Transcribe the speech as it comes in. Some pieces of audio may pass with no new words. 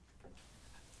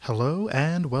Hello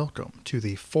and welcome to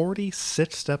the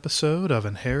 46th episode of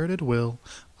Inherited Will,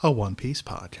 a One Piece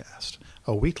podcast.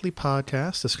 A weekly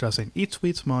podcast discussing each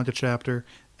week's manga chapter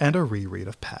and a reread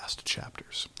of past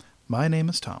chapters. My name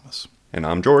is Thomas. And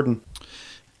I'm Jordan.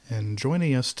 And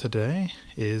joining us today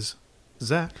is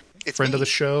Zach, It's friend me. of the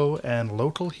show and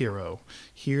local hero,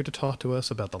 here to talk to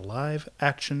us about the live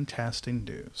action casting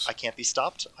news. I can't be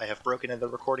stopped. I have broken into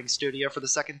the recording studio for the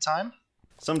second time.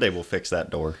 Someday we'll fix that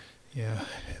door. Yeah,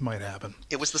 it might happen.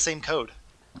 It was the same code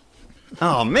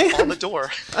Oh man! on the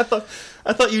door. I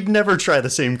thought you'd never try the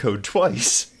same code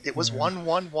twice. It was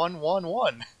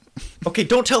 11111. Okay,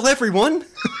 don't tell everyone.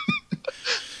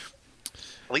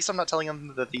 At least I'm not telling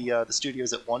them that the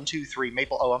studio's at 123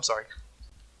 Maple. Oh, I'm sorry.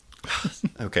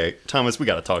 Okay, Thomas, we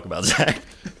got to talk about Zach.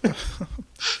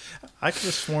 I could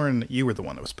have sworn you were the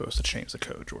one that was supposed to change the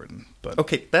code, Jordan. But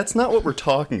Okay, that's not what we're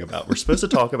talking about. We're supposed to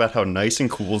talk about how nice and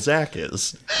cool Zach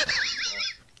is.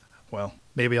 well,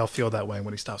 maybe I'll feel that way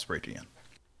when he stops breaking in.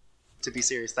 To be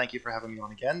serious, thank you for having me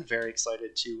on again. Very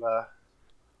excited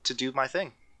to do my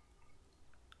thing.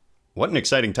 What an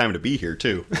exciting time to be here,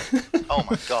 too. Oh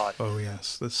my god. Oh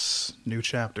yes, this new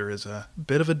chapter is a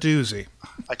bit of a doozy.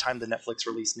 I timed the Netflix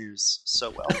release news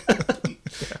so well.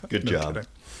 Good No job.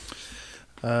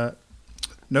 kidding.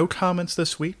 No comments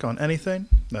this week on anything.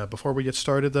 Before we get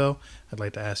started, though, I'd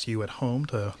like to ask you at home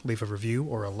to leave a review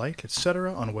or a like,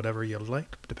 etc. on whatever you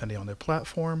like, depending on their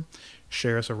platform.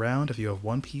 Share us around if you have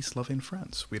One Piece loving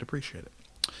friends. We'd appreciate it.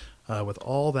 With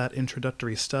all that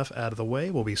introductory stuff out of the way,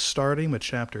 we'll be starting with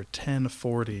Chapter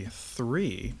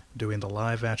 1043, doing the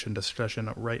live action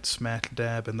discussion right smack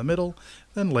dab in the middle,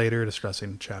 then later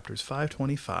discussing Chapters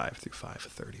 525 through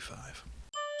 535.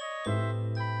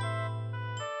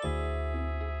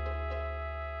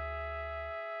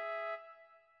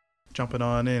 Jumping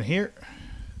on in here,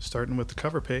 starting with the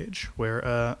cover page,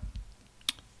 where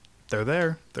they're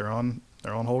there. They're on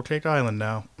Whole Cake Island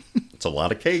now. It's a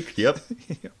lot of cake, yep.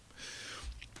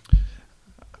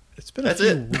 It's been That's a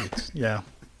few it. weeks. Yeah,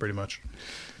 pretty much.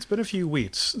 It's been a few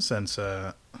weeks since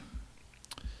our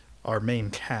main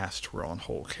cast were on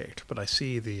Whole Cake, but I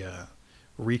see the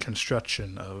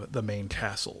reconstruction of the main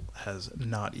castle has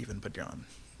not even begun.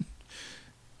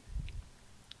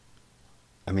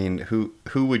 I mean, who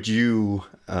would you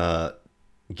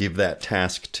give that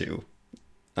task to?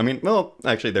 I mean, well,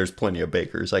 actually, there's plenty of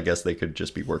bakers. I guess they could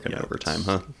just be working overtime,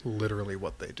 huh? Literally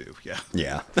what they do, yeah.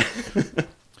 Yeah.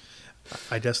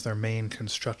 I guess their main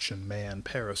construction man,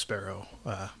 Parasparrow,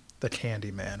 the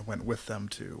candy man, went with them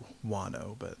to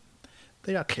Wano, but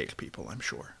they got cake people, I'm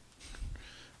sure.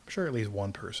 I'm sure at least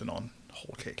one person on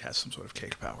Whole Cake has some sort of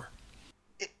cake power.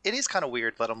 It is kind of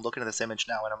weird that I'm looking at this image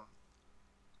now and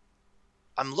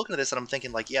I'm looking at this and I'm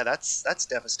thinking like, yeah, that's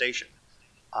devastation.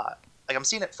 Like I'm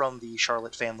seeing it from the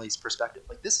Charlotte family's perspective.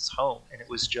 Like this is home, and it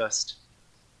was just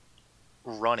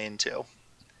run into.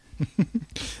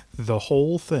 The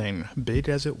whole thing, big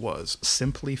as it was,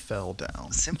 simply fell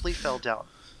down. Simply fell down.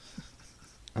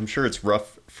 I'm sure it's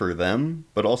rough for them,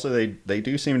 but also they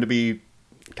do seem to be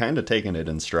kind of taking it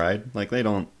in stride. Like they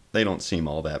don't seem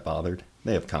all that bothered.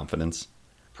 They have confidence.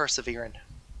 Persevering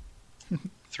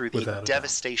through the Without a doubt.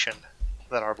 devastation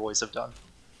that our boys have done.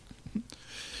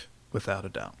 Without a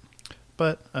doubt.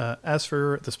 But as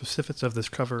for the specifics of this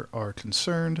cover are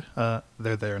concerned,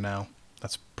 they're there now.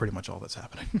 That's pretty much all that's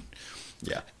happening.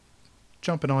 Yeah.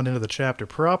 Jumping on into the chapter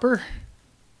proper,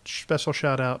 special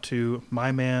shout out to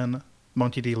my man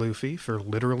Monkey D. Luffy for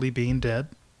literally being dead.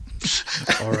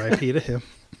 R.I.P. to him.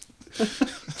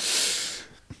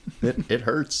 It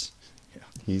hurts. Yeah.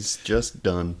 He's just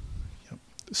done.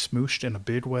 Smooshed in a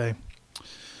big way.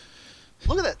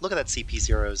 Look at that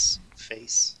CP0's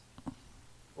face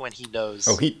when he knows.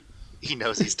 Oh, he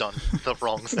knows he's done the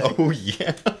wrong thing. Oh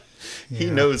yeah. He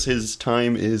Yeah. knows his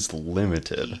time is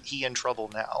limited. He in trouble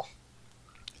now.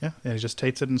 Yeah, and he just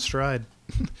takes it in stride.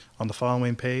 On the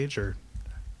following page, or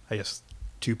I guess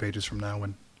 2 pages from now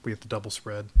when we have the double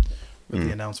spread with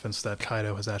the announcements that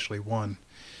Kaido has actually won.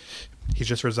 He's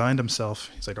just resigned himself.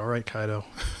 He's like, all right, Kaido,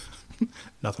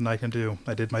 nothing I can do.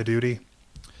 I did my duty.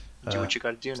 Do what you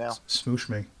got to do now. Smoosh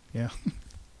me. Yeah.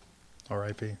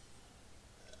 R.I.P.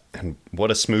 And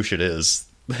what a smoosh it is.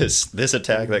 This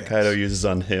attack that Yes. Kaido uses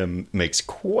on him makes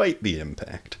quite the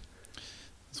impact.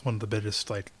 It's one of the biggest,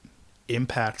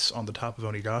 impacts on the top of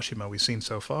Onigashima we've seen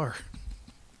so far.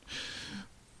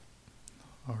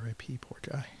 R.I.P. Poor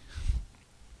guy.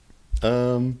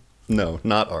 No,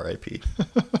 not R.I.P.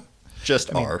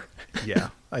 Just R. Yeah,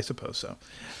 I suppose so.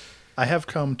 I have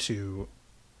come to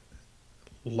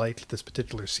like this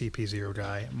particular CP0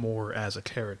 guy more as a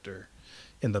character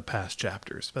in the past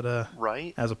chapters, but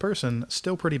Right? as a person,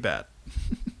 still pretty bad.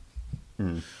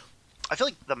 I feel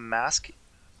like the mask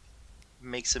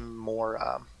makes him more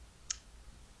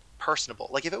personable.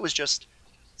 Like if it was just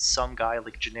some guy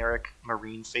like generic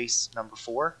Marine face number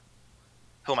 4,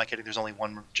 who am I kidding? There's only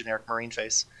one generic Marine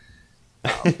face.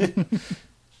 I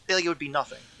feel like it would be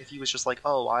nothing if he was just like,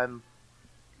 oh, I'm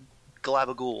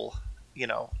Glabagool, you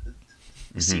know,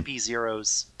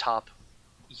 CP0's top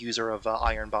user of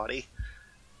Iron Body.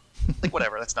 Like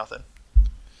whatever, that's nothing.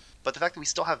 But the fact that we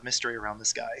still have mystery around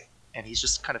this guy, and he's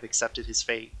just kind of accepted his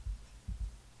fate,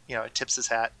 you know, it tips his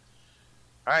hat.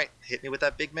 All right, hit me with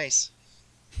that big mace.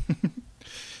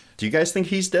 Do you guys think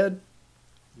he's dead?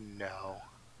 No.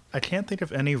 I can't think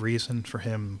of any reason for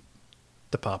him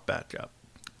to pop back up,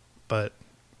 but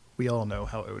we all know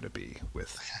how it would be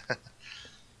with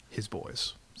his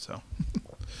boys. So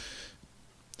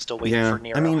Still waiting for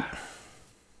Nero. I mean,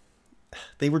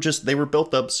 they were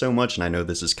built up so much, and I know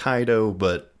this is Kaido,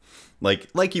 but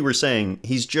like you were saying,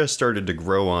 he's just started to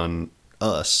grow on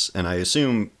us, and I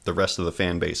assume the rest of the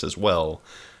fan base as well.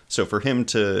 So for him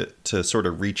to sort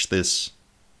of reach this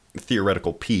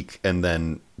theoretical peak and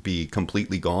then be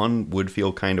completely gone would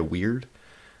feel kind of weird.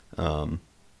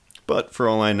 But for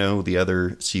all I know, the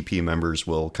other CP members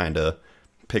will kind of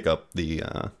pick up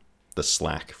the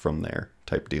slack from there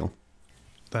type deal.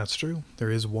 that's true.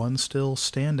 There is one still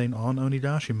standing on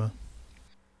Onigashima.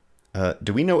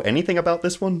 Do we know anything about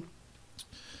this one?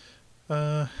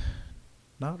 Not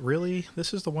really.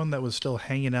 This is the one that was still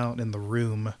hanging out in the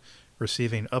room,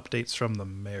 receiving updates from the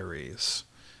Marys.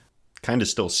 Kind of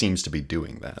still seems to be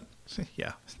doing that.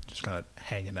 Yeah, just kind of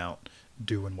hanging out,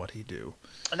 doing what he do.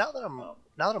 And now that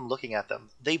I'm looking at them,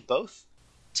 they both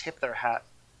tip their hat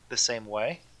the same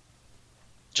way,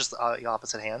 just the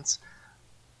opposite hands.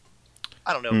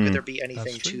 I don't know. Could there be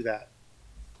anything to that,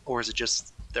 or is it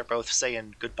just they're both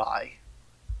saying goodbye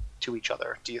to each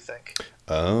other? Do you think?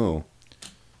 Oh,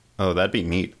 that'd be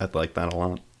neat. I'd like that a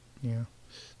lot. Yeah.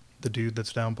 The dude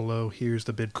that's down below hears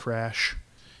the big crash,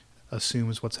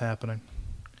 assumes what's happening,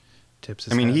 tips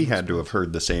his I mean, hat he and had to have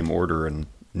heard the same order and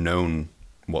known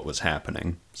what was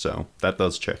happening, so that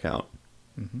does check out.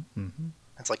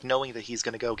 It's like knowing that he's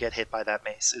going to go get hit by that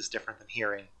mace is different than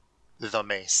hearing the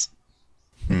mace.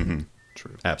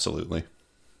 True. Absolutely.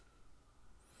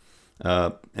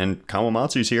 And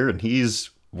Kawamatsu's here, and he's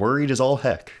worried as all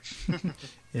heck.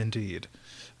 Indeed.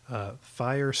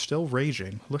 Fire still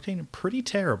raging, looking pretty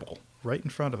terrible right in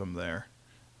front of him there.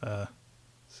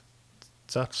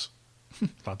 Sucks.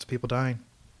 Lots of people dying.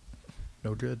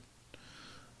 No good.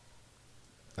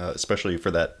 Especially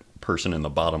for that person in the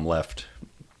bottom left.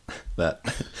 That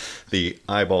the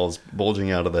eyeballs bulging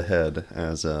out of the head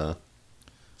as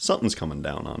something's coming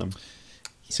down on him.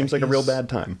 Seems like a real bad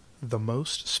time. The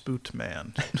most spooked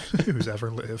man who's ever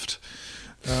lived.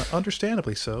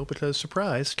 Understandably so, because,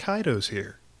 surprise, Kaido's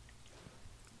here.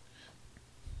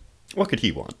 What could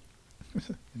he want?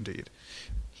 Indeed.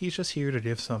 He's just here to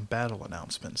give some battle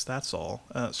announcements, that's all.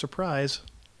 Surprise,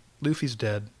 Luffy's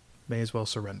dead. May as well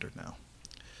surrender now.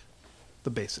 The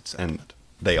basic sentiment. And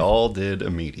they all did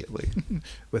immediately.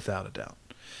 Without a doubt.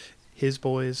 His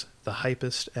boys, the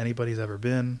hypest anybody's ever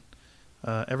been.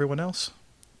 Everyone else,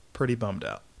 pretty bummed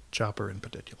out. Chopper in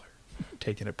particular.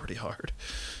 Taking it pretty hard.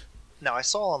 Now, I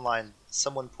saw online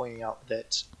someone pointing out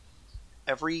that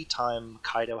every time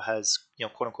Kaido has,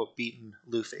 quote unquote, beaten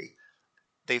Luffy,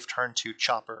 they've turned to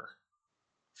Chopper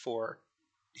for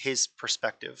his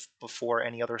perspective before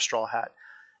any other Straw Hat.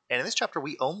 And in this chapter,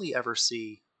 we only ever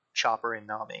see Chopper and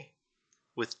Nami,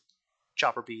 with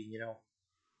Chopper being, a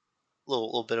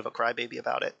little bit of a crybaby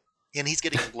about it. And he's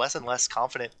getting less and less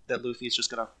confident that Luffy's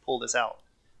just going to pull this out.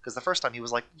 Because the first time he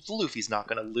was like, Luffy's not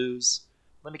going to lose.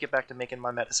 Let me get back to making my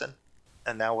medicine.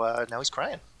 And now he's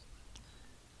crying.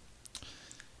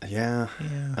 Yeah.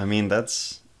 I mean,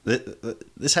 this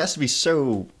has to be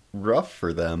so rough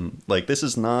for them. Like, this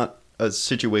is not a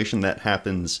situation that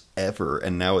happens ever,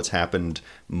 and now it's happened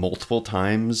multiple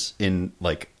times in,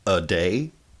 like, a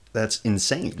day. That's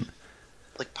insane.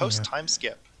 Like, post-time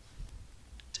skip.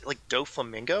 Like,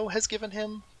 Doflamingo has given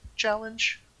him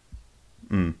challenge.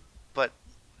 But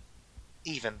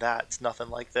even that's nothing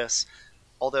like this.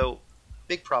 Although,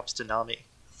 big props to Nami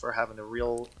for having a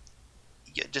real...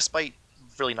 Despite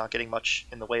really not getting much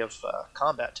in the way of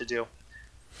combat to do,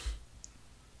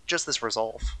 just this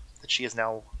resolve that she has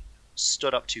now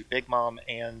stood up to Big Mom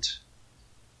and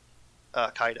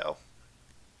Kaido.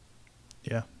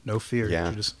 Yeah, no fear. Yeah.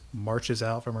 She just marches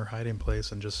out from her hiding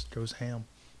place and just goes ham.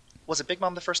 Was it Big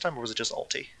Mom the first time, or was it just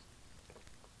Ulti?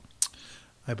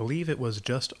 I believe it was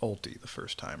just Ulti the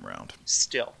first time round.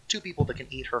 Still, 2 people that can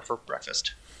eat her for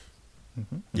breakfast.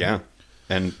 Yeah.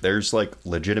 And there's like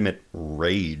legitimate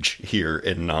rage here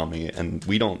in Nami, and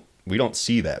we don't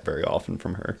see that very often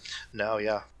from her. No,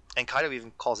 yeah. And Kaido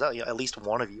even calls out, at least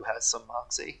one of you has some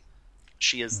moxie.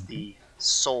 She is the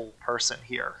sole person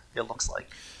here, it looks like.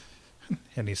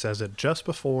 And he says it just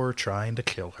before trying to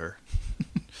kill her.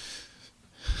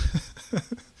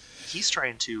 He's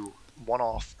trying to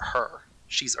one-off her.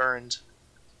 She's earned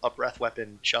a breath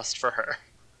weapon just for her.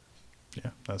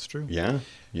 Yeah, that's true. Yeah.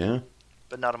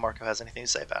 But Nada Marco has anything to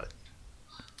say about it.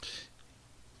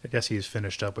 I guess he's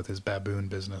finished up with his baboon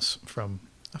business from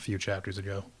a few chapters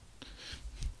ago,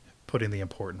 putting the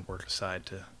important work aside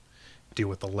to deal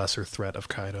with the lesser threat of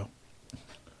Kaido.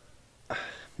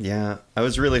 Yeah, I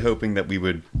was really hoping that we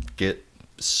would get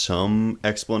some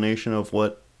explanation of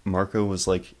what Marco was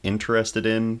like interested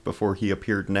in before he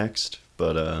appeared next,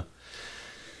 but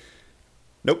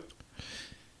nope.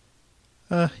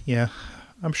 Yeah,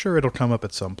 I'm sure it'll come up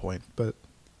at some point, but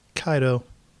Kaido,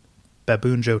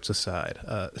 baboon jokes aside,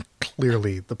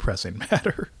 clearly the pressing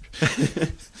matter.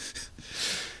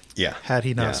 Yeah. Had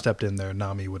he not stepped in there,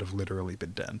 Nami would have literally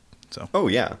been dead. So. Oh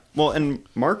yeah. Well, and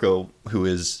Marco, who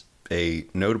is a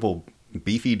notable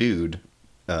beefy dude,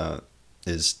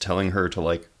 is telling her to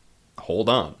like hold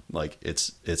on, like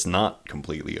it's not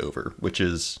completely over, which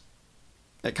is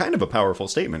a kind of a powerful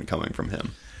statement coming from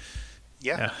him.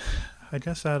 Yeah. I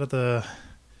guess out of the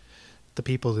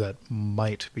people that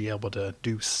might be able to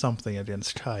do something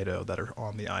against Kaido that are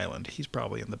on the island, he's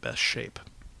probably in the best shape.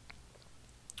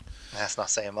 That's not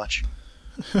saying much.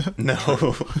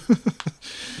 No.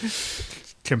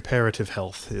 Comparative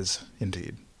health is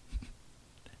indeed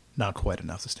not quite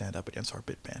enough to stand up against our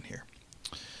bit man here.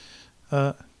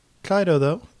 Kaido,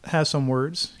 though, has some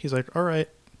words. He's like, all right,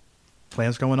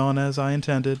 plan's going on as I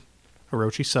intended.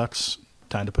 Orochi sucks.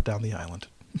 Time to put down the island.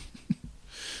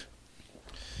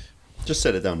 Just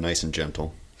set it down nice and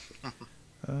gentle.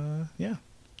 Yeah.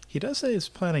 He does say he's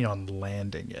planning on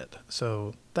landing it,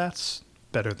 so that's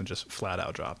better than just flat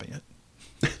out dropping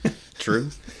it.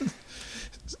 True.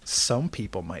 Some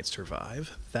people might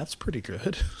survive. That's pretty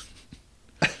good.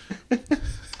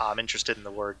 I'm interested in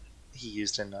the word he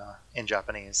used in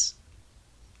Japanese.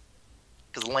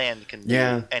 Because land can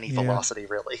do any velocity,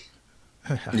 really.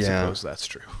 I suppose that's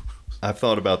true. I've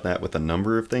thought about that with a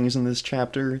number of things in this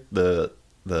chapter.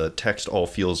 The text all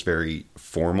feels very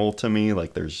formal to me,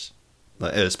 like there's,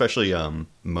 especially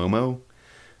Momo,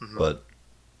 but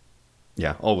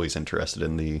yeah, always interested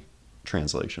in the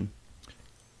translation.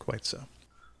 Quite so.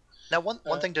 Now, one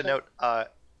thing to note,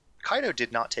 Kaido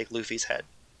did not take Luffy's head.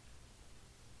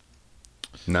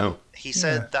 No. He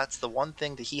said that's the one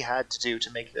thing that he had to do to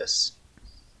make this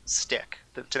stick,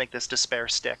 to make this despair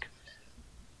stick.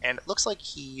 And it looks like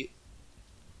he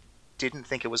didn't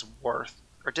think it was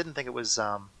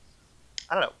I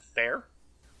don't know, fair?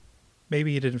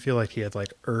 Maybe he didn't feel like he had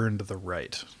like earned the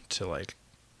right to like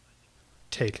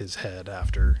take his head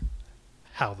after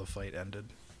how the fight ended.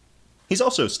 He's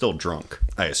also still drunk,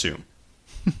 I assume.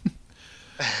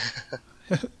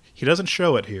 He doesn't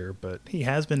show it here, but he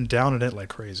has been down in it like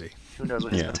crazy. Who knows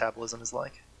what his metabolism is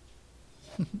like?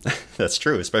 That's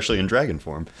true, especially in dragon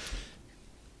form.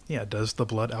 Yeah, does the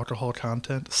blood alcohol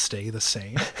content stay the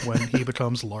same when he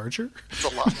becomes larger? It's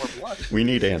a lot more blood. We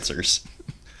need answers.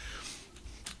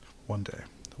 One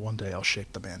day I'll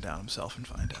shake the man down himself and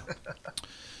find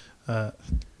out.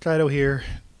 Kaido here,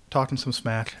 talking some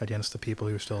smack against the people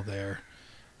who are still there.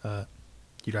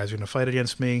 You guys are going to fight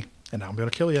against me, and I'm going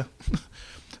to kill you.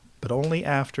 But only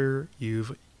after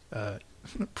you've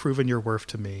proven your worth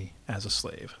to me as a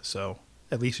slave. So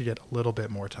at least you get a little bit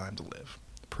more time to live.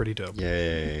 Pretty dope.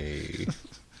 Yay.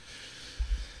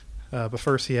 But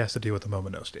first he has to deal with the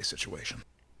Momonosuke situation.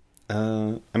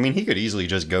 I mean, he could easily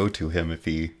just go to him if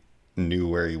he knew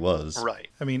where he was. Right.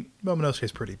 I mean,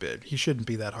 Momonosuke's pretty big. He shouldn't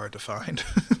be that hard to find.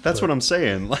 That's what I'm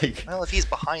saying. Like, well, if he's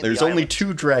behind there's the only island.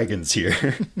 2 dragons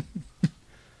here.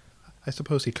 I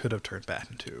suppose he could have turned back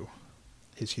into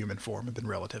his human form and been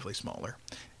relatively smaller.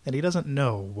 And he doesn't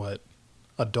know what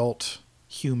adult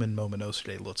human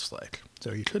Momonosuke looks like.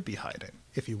 So he could be hiding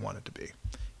if he wanted to be.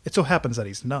 It so happens that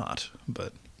he's not,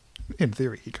 but in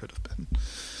theory he could have been.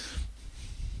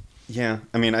 Yeah,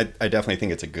 I mean, I definitely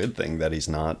think it's a good thing that he's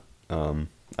not.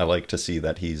 I like to see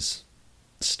that he's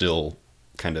still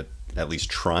kind of at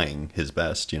least trying his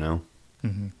best, you know?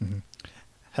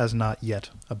 Has not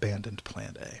yet abandoned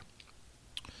Plan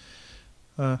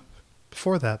A.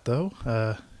 Before that,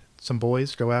 though, some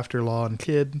boys go after Law and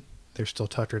Kid. They're still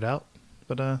tuckered out,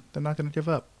 but they're not going to give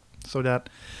up. So got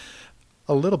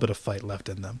a little bit of fight left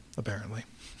in them, apparently.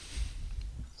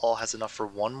 Law has enough for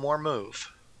one more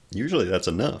move. Usually that's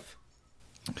enough.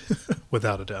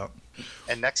 Without a doubt.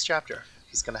 And next chapter.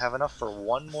 He's gonna have enough for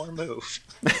one more move.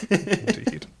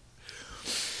 Indeed.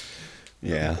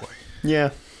 Yeah. Oh, boy. Yeah.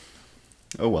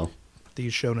 Oh well.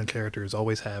 These shonen characters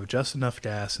always have just enough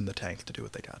gas in the tank to do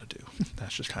what they gotta do.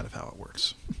 That's just kind of how it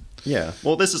works. Yeah.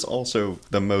 Well, this is also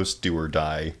the most do or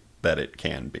die that it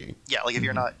can be. Yeah, like if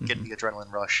you're not getting the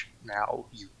adrenaline rush now,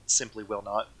 you simply will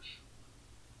not.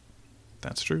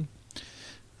 That's true.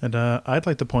 And I'd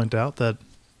like to point out that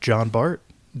John Bart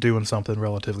doing something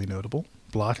relatively notable,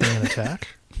 blocking an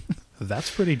attack.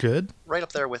 That's pretty good. Right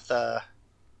up there with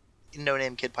No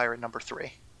Name Kid Pirate number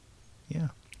 3. Yeah.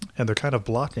 And they're kind of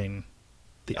blocking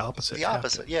the opposite. The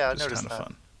opposite, yeah, I It's noticed kind of that.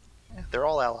 fun. Yeah, they're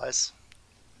all allies.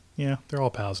 Yeah, they're all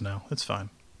pals now. It's fine.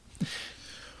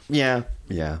 Yeah.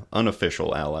 Yeah.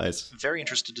 Unofficial allies. Very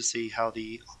interested to see how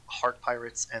the Heart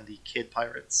Pirates and the Kid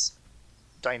Pirates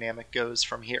dynamic goes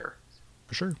from here.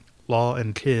 For sure. Law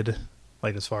and Kid,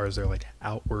 like as far as their like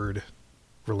outward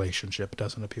relationship,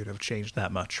 doesn't appear to have changed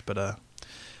that much, but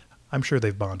I'm sure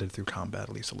they've bonded through combat at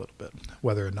least a little bit,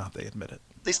 whether or not they admit it.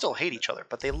 They still hate each other,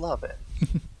 but they love it.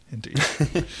 Indeed.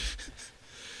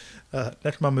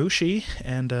 Nekamamushi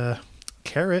and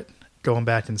Carrot going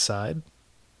back inside.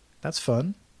 That's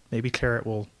fun. Maybe Carrot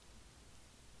will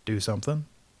do something.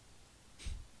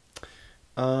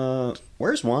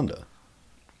 Where's Wanda?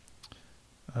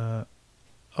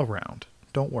 Around.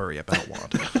 Don't worry about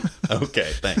Wanda.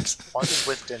 Okay, thanks. Wanda's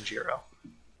with Denjiro.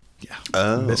 Yeah.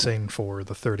 Oh. Missing for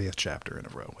the 30th chapter in a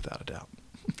row, without a doubt.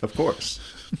 Of course.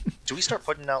 Do we start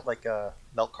putting out like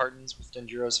milk cartons with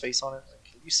Denjiro's face on it? Like,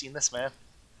 have you seen this, man?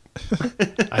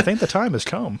 I think the time has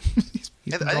come. He's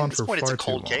been I think gone at this for point it's far a too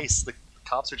cold long. case. The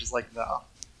cops are just like, no.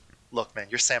 Look, man,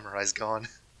 your samurai's gone.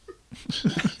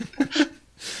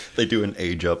 They do an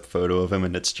age up photo of him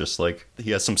and it's just like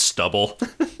he has some stubble.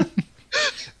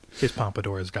 His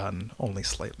pompadour has gotten only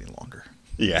slightly longer.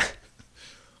 Yeah.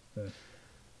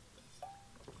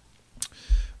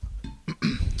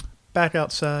 Back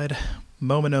outside,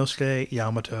 Momonosuke,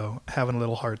 Yamato having a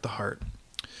little heart-to-heart.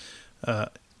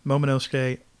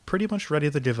 Momonosuke pretty much ready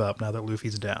to give up now that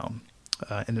Luffy's down,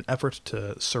 in an effort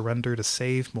to surrender to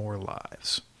save more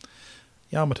lives.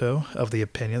 Yamato of the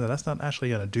opinion that that's not actually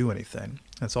going to do anything.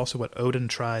 That's also what Odin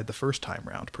tried the first time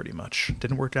round, pretty much.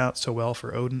 Didn't work out so well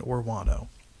for Odin or Wano.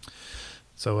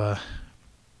 So,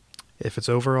 if it's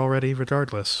over already,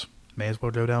 regardless, may as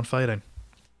well go down fighting.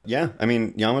 Yeah, I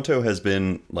mean, Yamato has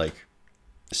been, like,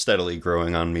 steadily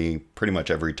growing on me pretty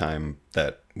much every time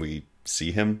that we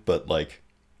see him, but, like,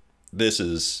 this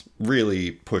is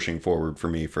really pushing forward for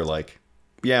me for, like,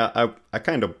 yeah, I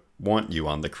kind of want you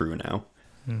on the crew now.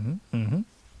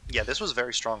 Yeah, this was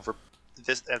very strong for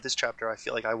this. At this chapter, I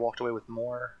feel like I walked away with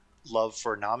more love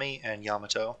for Nami and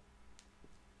Yamato.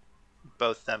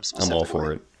 Both them I'm specifically. all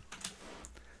for it.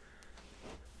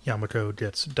 Yamato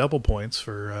gets double points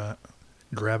for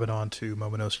grabbing onto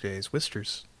Momonosuke's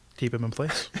whiskers. Keep him in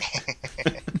place.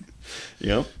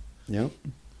 Yep.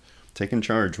 Taking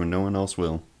charge when no one else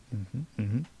will.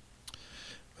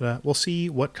 But we'll see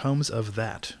what comes of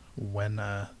that when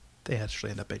they actually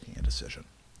end up making a decision.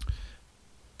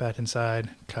 Back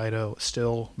inside, Kaido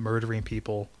still murdering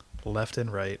people left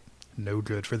and right. No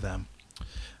good for them.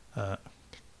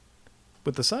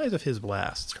 With the size of his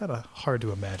blast, it's kind of hard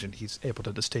to imagine he's able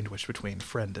to distinguish between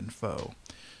friend and foe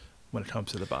when it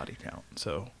comes to the body count.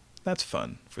 So that's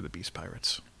fun for the Beast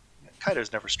Pirates.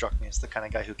 Kaido's never struck me as the kind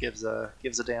of guy who gives a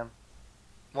damn,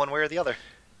 one way or the other.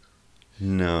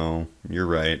 No, you're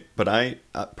right. But I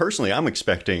personally, I'm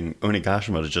expecting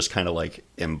Onigashima to just kind of like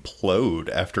implode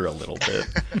after a little bit.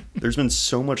 There's been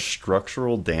so much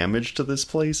structural damage to this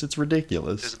place; it's There's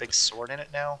ridiculous. a big sword in it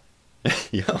now.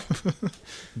 Yeah.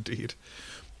 Indeed.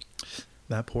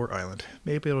 That poor island.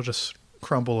 Maybe it'll just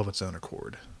crumble of its own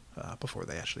accord before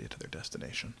they actually get to their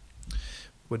destination.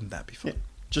 Wouldn't that be fun? Yeah.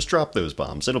 Just drop those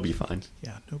bombs; it'll be fine.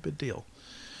 Yeah, no big deal.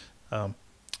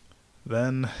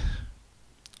 Then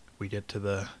we get to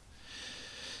the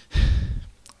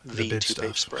big two-page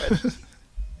stuff. spread.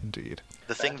 Indeed.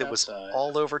 The thing that was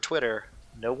all over Twitter.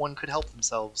 No one could help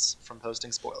themselves from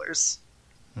posting spoilers.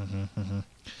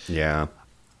 Yeah.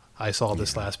 I saw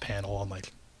this last panel on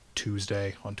like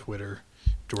Tuesday on Twitter.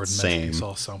 Jordan mentioned Same. he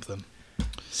saw something.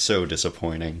 So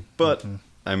disappointing. But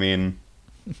I mean,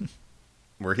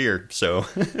 we're here, so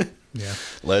Yeah.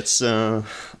 let's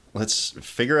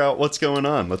figure out what's going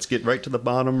on. Let's get right to the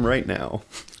bottom right now.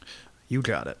 You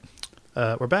got it.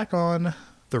 We're back on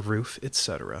the roof,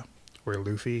 etc., where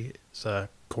Luffy's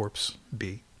corpse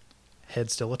be. Head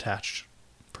still attached.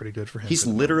 Pretty good for him. He's for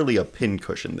the literally a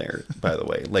pincushion there, by the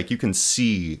way. Like, you can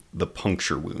see the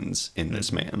puncture wounds in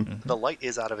this man. The light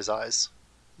is out of his eyes.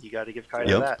 You got to give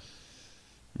Kaido Yep. that.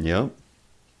 Yep.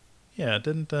 Yeah,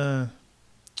 didn't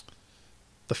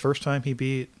the first time he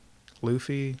beat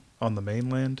Luffy on the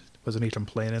mainland, wasn't he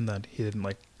complaining that he didn't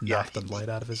like knock the light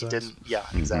out of his eyes? Didn't. Yeah,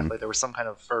 exactly. There was some kind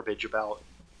of verbiage about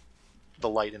the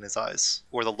light in his eyes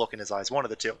or the look in his eyes. One of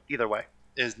the two. Either way,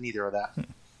 it is neither of that.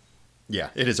 Yeah,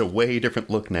 it is a way different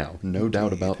look now. No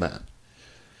doubt about that.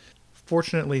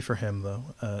 Fortunately for him,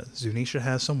 though, Zunisha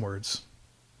has some words.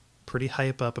 Pretty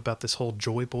hype up about this whole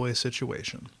Joy Boy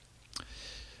situation.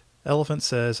 Elephant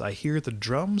says, I hear the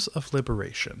drums of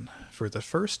liberation. For the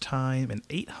first time in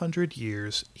 800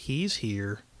 years, he's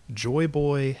here. Joy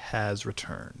Boy has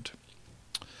returned.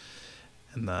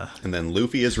 And then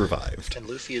Luffy is revived. And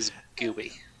Luffy is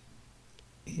gooey.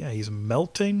 Yeah, he's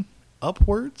melting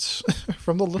upwards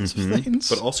from the looks of things.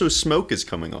 But also smoke is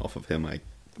coming off of him, I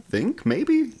think,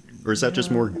 maybe? Or is that just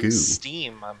more goo?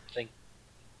 Steam, I'm thinking.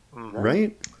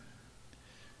 Right?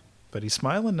 But he's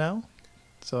smiling now.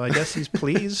 So I guess he's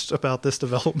pleased about this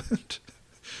development.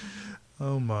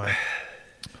 Oh my.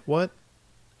 What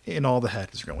in all the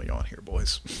heck is going on here,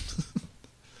 boys?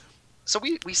 So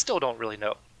we still don't really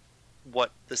know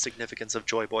what the significance of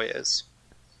Joy Boy is.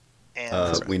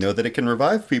 And we know that it can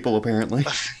revive people, apparently.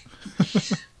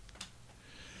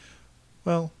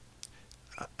 Well,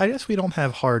 I guess we don't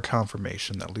have hard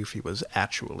confirmation that Luffy was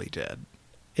actually dead.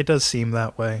 It does seem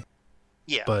that way.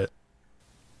 Yeah. But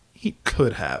he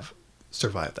could have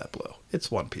survived that blow.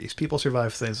 It's One Piece. People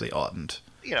survive things they oughtn't.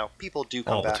 You know, people do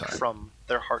come All the back time. from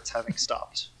their hearts having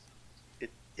stopped.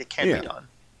 It can be done.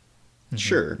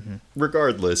 Sure.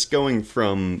 Regardless, going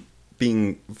from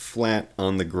being flat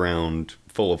on the ground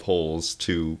full of holes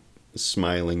to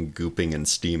smiling, gooping, and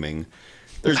steaming,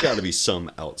 there's got to be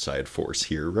some outside force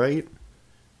here, right?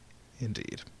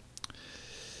 Indeed.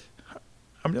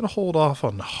 I'm going to hold off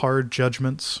on hard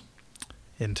judgments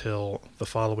until the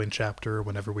following chapter,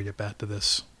 whenever we get back to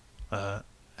this,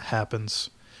 happens.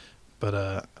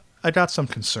 But I got some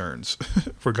concerns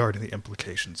regarding the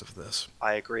implications of this.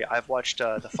 I agree. I've watched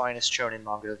the finest shonen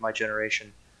manga of my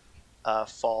generation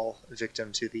fall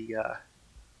victim to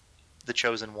the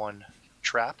Chosen One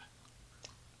trap.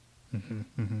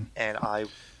 And I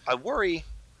worry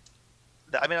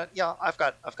that, I mean, yeah, I've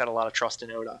got a lot of trust in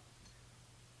Oda,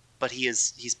 but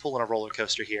he's pulling a roller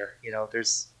coaster here. You know,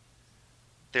 there's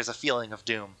a feeling of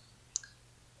doom.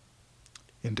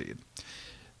 Indeed.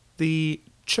 The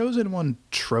Chosen One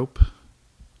trope,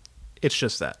 it's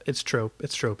just that. It's trope,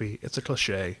 it's tropey, it's a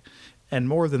cliche. And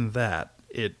more than that,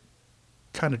 it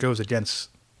kind of goes against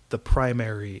the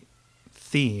primary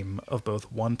theme of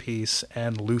both One Piece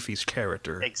and Luffy's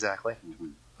character. Exactly.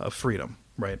 Of freedom,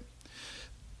 right?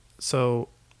 So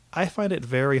I find it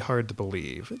very hard to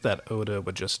believe that Oda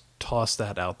would just toss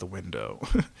that out the window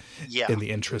Yeah. in the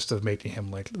interest of making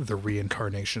him like the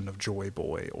reincarnation of Joy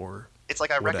Boy or It's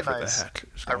like I whatever recognize the heck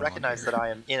is I going on recognize here. that I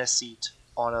am in a seat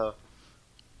on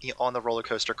the roller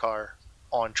coaster car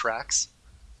on tracks,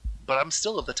 but I'm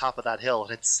still at the top of that hill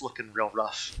and it's looking real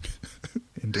rough.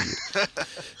 Indeed.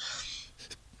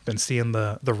 Been seeing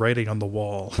the writing on the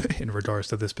wall in regards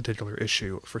to this particular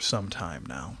issue for some time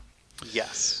now.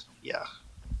 Yes. Yeah.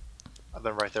 I've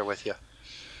been right there with you.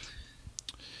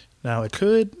 Now it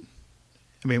could,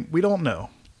 I mean, we don't know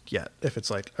yet if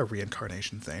it's like a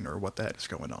reincarnation thing or what that is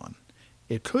going on.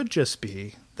 It could just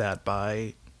be that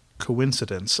by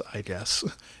coincidence, I guess,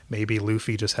 maybe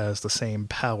Luffy just has the same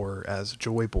power as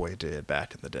Joy Boy did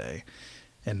back in the day.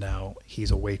 And now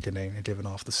he's awakening and giving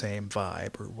off the same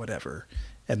vibe or whatever.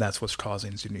 And that's what's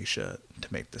causing Zunisha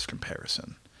to make this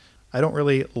comparison. I don't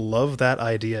really love that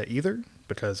idea either,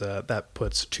 because that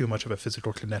puts too much of a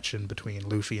physical connection between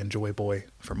Luffy and Joy Boy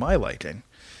for my liking.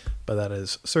 But that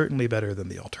is certainly better than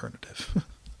the alternative.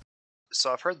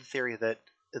 So I've heard the theory that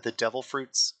the devil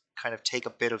fruits kind of take a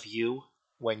bit of you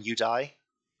when you die,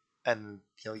 and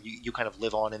you kind of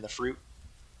live on in the fruit.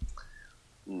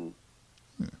 You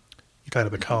kind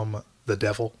of become the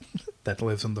devil that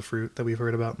lives in the fruit that we've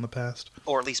heard about in the past.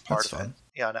 Or at least part That's of fun.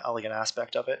 it. Yeah, like an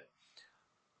aspect of it.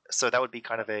 So that would be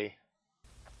kind of a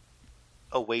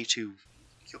way to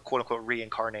quote unquote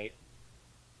reincarnate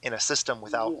in a system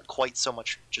without quite so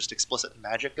much just explicit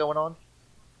magic going on.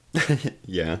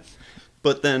 Yeah.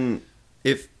 But then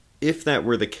if that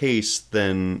were the case,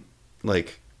 then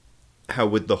like how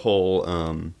would the whole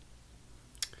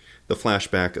the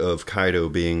flashback of Kaido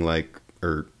being like,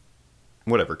 or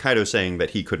whatever, Kaido saying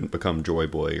that he couldn't become Joy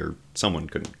Boy, or someone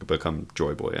couldn't become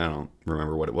Joy Boy. I don't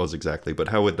remember what it was exactly, but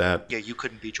how would that Yeah, you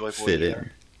couldn't be Joy Boy fit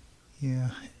either. in? Yeah,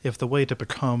 if the way to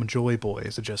become Joy Boy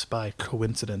is just by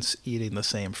coincidence eating the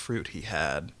same fruit he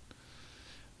had,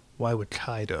 why would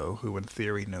Kaido, who in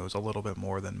theory knows a little bit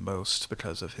more than most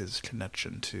because of his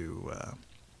connection to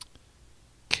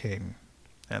King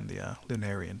and the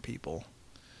Lunarian people,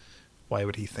 why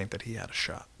would he think that he had a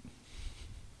shot?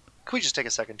 Can we just take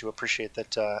a second to appreciate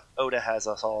that Oda has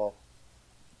us all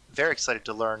very excited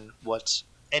to learn what,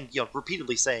 and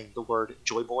repeatedly saying the word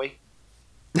Joy Boy.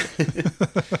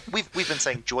 we've been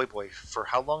saying Joy Boy for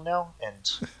how long now?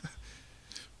 And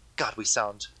God, we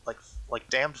sound like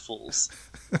damned fools.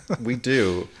 We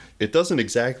do. It doesn't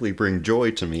exactly bring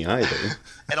joy to me either.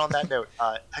 And on that note,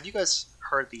 have you guys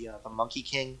heard the Monkey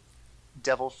King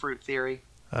devil fruit theory?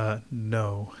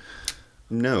 No.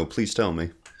 No, please tell me.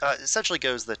 Essentially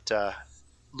goes that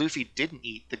Luffy didn't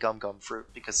eat the Gum Gum fruit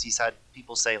because he's had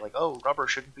people say, like, oh, Rubber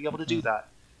shouldn't be able to do that.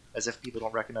 As if people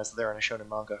don't recognize that they're in a shonen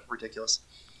manga. Ridiculous.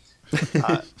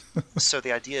 So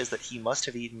the idea is that he must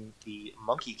have eaten the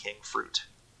Monkey King fruit.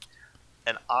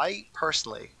 And I,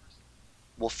 personally,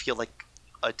 will feel like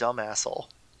a dumb asshole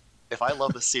if I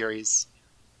love the series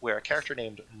where a character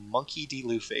named Monkey D.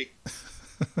 Luffy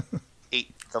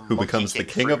ate the Who Monkey becomes King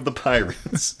the king fruit of the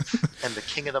pirates. and the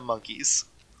king of the monkeys.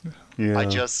 Yeah.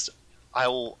 I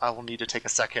will need to take a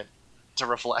second to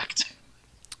reflect.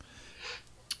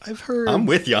 I've heard... I'm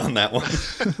with you on that one.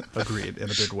 Agreed,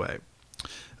 in a big way.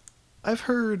 I've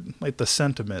heard like the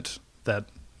sentiment that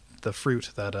the fruit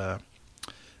that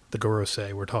the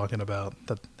Gorosei were talking about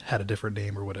that had a different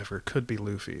name or whatever could be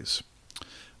Luffy's.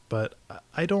 But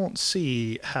I don't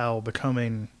see how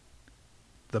becoming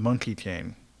the Monkey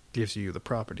King gives you the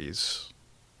properties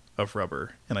of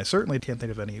Rubber. And I certainly can't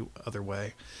think of any other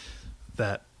way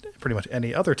that pretty much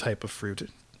any other type of fruit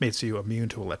makes you immune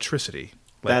to electricity.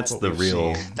 Like That's the we've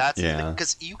real... seen. That's Yeah.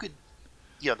 because you could,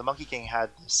 the Monkey King had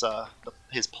this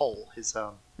his pole, his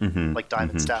Mhm, like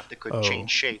diamond mhm. staff that could Oh. change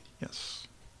shape, Yes.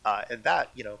 and that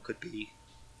could be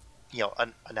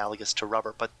analogous to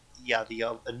Rubber. But yeah, the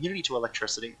immunity to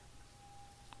electricity,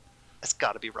 it's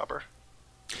got to be Rubber.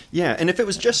 Yeah, and if it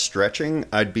was just stretching,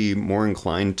 I'd be more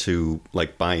inclined to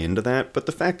like buy into that. But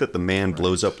the fact that the man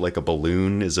blows up like a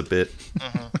balloon is a bit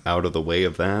out of the way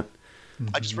of that.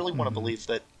 I just really want to believe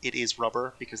that it is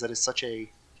Rubber because that is such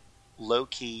a low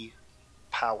key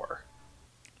power.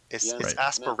 It's Yeah. it's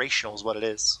Right. aspirational, is what it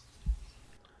is.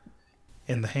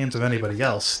 In the hands of anybody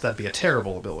else, that'd be a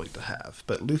terrible ability to have.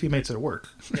 But Luffy makes it work.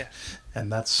 Yeah.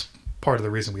 And that's part of the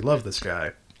reason we love this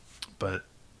guy. But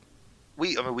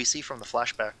We see from the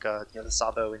flashback, the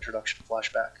Sabo introduction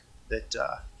flashback,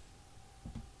 that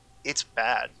it's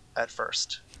bad at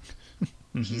first.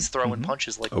 He's throwing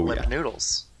punches like Oh, limp yeah.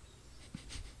 noodles,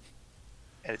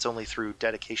 and it's only through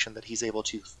dedication that he's able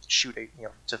to shoot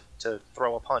to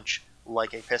throw a punch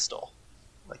like a pistol,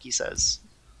 like he says.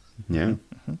 Yeah.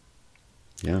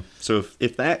 Yeah. So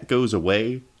if that goes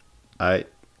away, I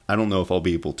don't know if I'll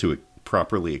be able to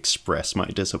properly express my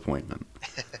disappointment.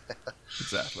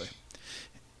 exactly.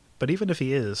 But even if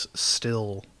he is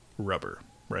still Rubber,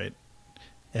 right?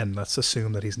 And let's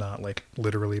assume that he's not like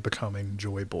literally becoming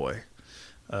Joy Boy.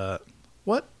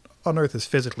 What on earth is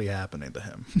physically happening to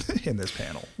him in this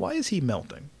panel? Why is he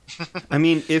melting? I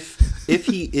mean, if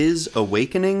he is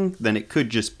awakening, then it could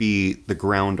just be the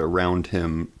ground around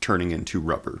him turning into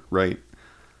rubber, right?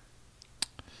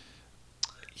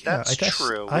 That's I guess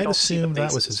true. We I'd don't see the assume that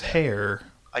base was of his his hair.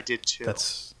 I did too.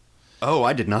 That's, Oh,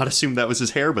 I did not assume that was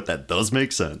his hair, but that does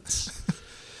make sense.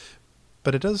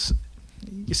 but it does.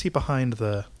 You see behind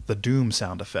the doom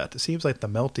sound effect, it seems like the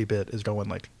melty bit is going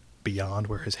like beyond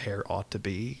where his hair ought to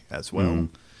be as well.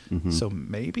 Mhm. So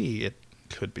maybe it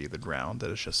could be the ground that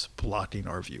is just blocking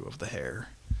our view of the hair.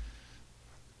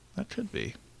 That could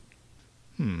be.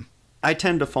 I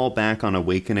tend to fall back on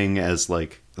awakening as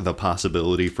like the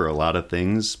possibility for a lot of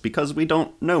things because we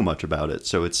don't know much about it,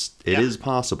 so it is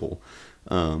possible.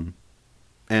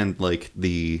 And like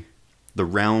the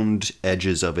round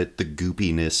edges of it, the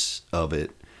goopiness of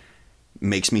it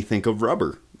makes me think of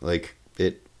rubber. Like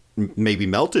it maybe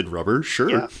melted rubber, sure,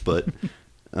 Yeah. but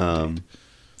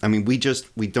I mean we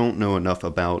don't know enough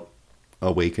about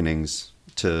awakenings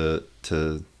to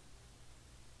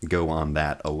go on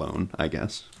that alone, I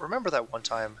guess. Remember that one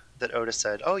time that Oda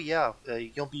said, "Oh yeah,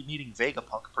 you'll be meeting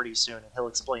Vegapunk pretty soon, and he'll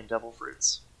explain devil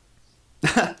fruits."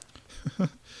 How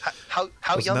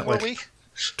Wasn't young that were like we?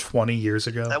 20 years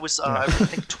ago? That was Yeah. I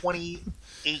think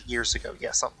 28 years ago.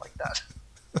 Yeah, something like that.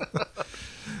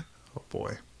 Oh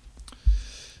boy.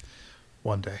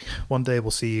 One day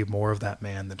we'll see more of that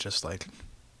man than just like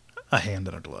a hand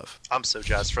in a glove. I'm so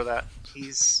jazzed for that.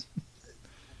 He's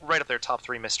right up there, top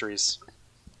 3 mysteries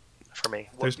for me.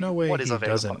 There's no way what is he a Vegapunk?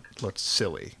 doesn't look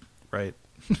silly, right?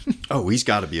 Oh, he's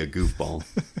got to be a goofball.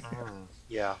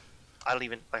 Yeah, I don't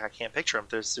even I can't picture him.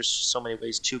 There's so many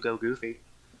ways to go goofy.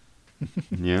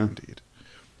 Yeah. Indeed.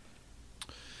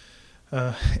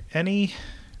 Any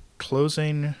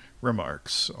closing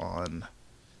remarks on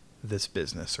this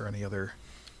business or any other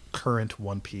current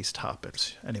One Piece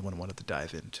topics anyone wanted to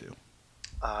dive into.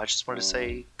 I just wanted to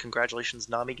say congratulations,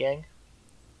 Nami Gang.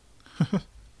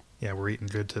 Yeah, we're eating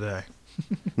good today.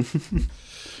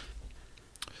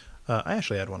 I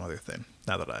actually had one other thing,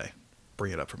 now that I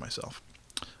bring it up for myself.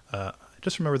 I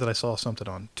just remember that I saw something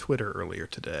on Twitter earlier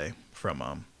today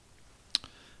from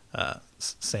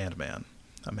Sandman,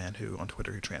 a man who on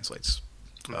Twitter who translates.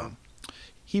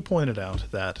 He pointed out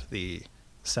that the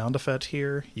sound effect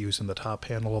here, used in the top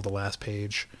panel of the last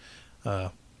page,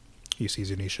 you see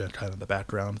Zunisha kind of in the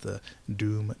background, the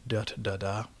doom dut da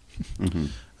da. Mm-hmm.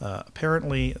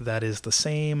 Apparently, that is the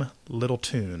same little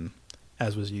tune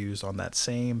as was used on that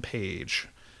same page,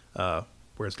 where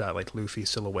it's got like Luffy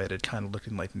silhouetted, kind of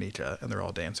looking like Nika, and they're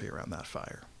all dancing around that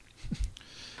fire.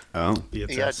 Oh,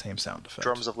 It's that same sound effect.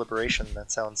 Drums of Liberation,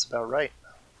 that sounds about right.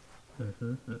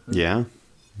 yeah.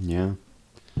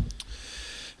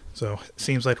 So it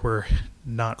seems like we're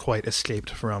not quite escaped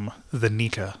from the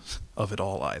Nika of it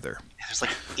all either. There's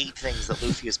like 8 things that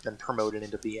Luffy has been promoted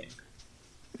into being.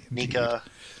 Nika,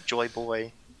 Joy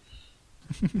Boy.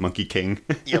 Monkey King.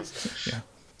 Yep. Yeah.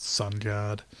 Sun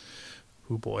God.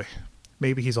 Oh boy.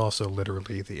 Maybe he's also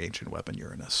literally the ancient weapon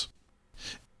Uranus.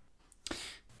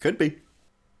 Could be.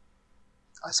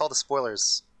 I saw the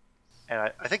spoilers, and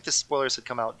I think the spoilers had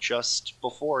come out just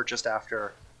before or just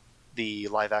after the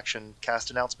live action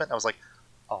cast announcement. I was like,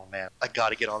 oh man, I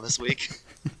gotta get on this week.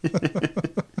 Yeah,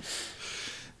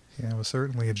 it was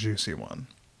certainly a juicy one.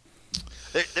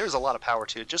 There's a lot of power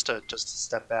to it. Just to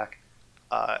step back,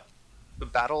 the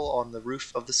battle on the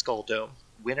roof of the Skull Dome.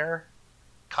 Winner,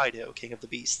 Kaido, King of the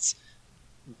Beasts.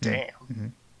 Damn. Mm-hmm.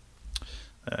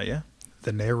 Yeah.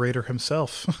 The narrator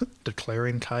himself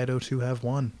declaring Kaido to have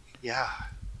won. Yeah.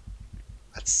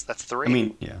 That's 3. I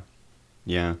mean,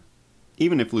 yeah.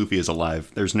 Even if Luffy is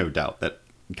alive, there's no doubt that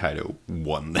Kaido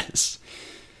won this.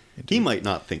 Indeed. He might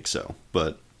not think so,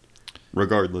 but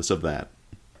regardless of that.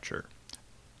 Sure.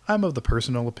 I'm of the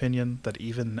personal opinion that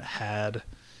even had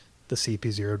the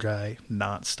CP0 guy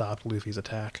not stopped Luffy's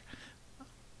attack,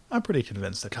 I'm pretty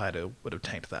convinced that Kaido would have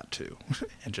tanked that too,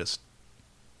 and just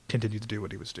continued to do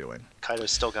what he was doing.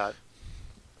 Kaido's still got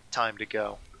time to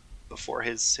go before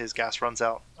his gas runs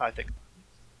out, I think.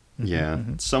 Yeah,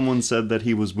 Mm-hmm. someone said that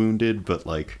he was wounded, but,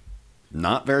 like,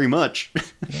 not very much.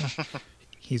 Yeah.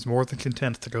 He's more than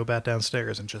content to go back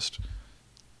downstairs and just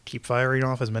keep firing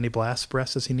off as many blast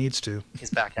breaths as he needs to.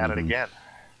 He's back at it again.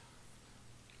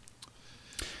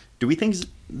 Do we think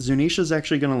Zunisha's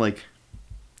actually gonna, like,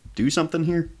 do something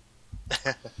here?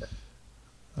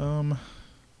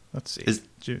 Let's see.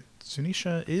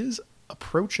 Zunisha is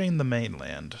approaching the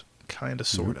mainland, kinda,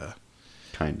 sorta.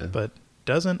 Kinda. But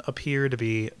doesn't appear to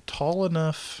be tall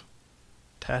enough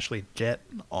to actually get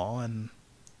on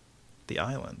the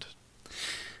island.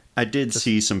 I did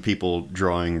see some people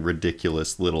drawing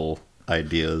ridiculous little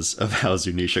ideas of how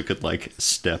Zunisha could, like,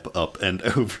 step up and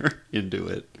over into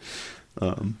it,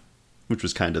 which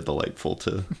was kind of delightful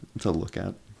to look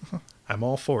at. I'm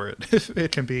all for it if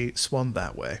it can be spun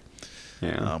that way.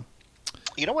 Yeah.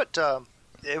 You know what?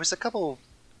 It was a couple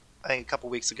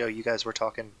weeks ago. You guys were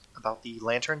talking about the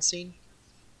lantern scene,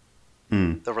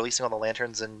 the releasing all the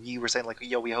lanterns, and you were saying like,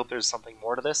 "Yo, we hope there's something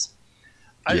more to this."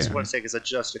 I just want to say because it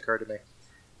just occurred to me.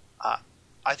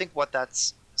 I think what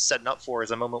that's setting up for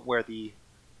is a moment where the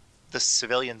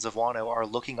civilians of Wano are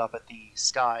looking up at the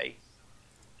sky,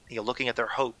 looking at their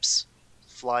hopes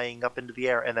flying up into the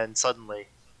air, and then suddenly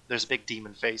there's a big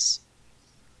demon face.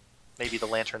 Maybe the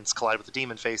lanterns collide with the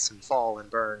demon face and fall and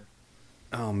burn.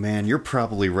 Oh man, you're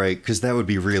probably right, because that would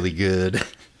be really good.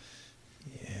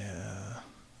 Yeah.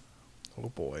 Oh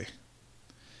boy.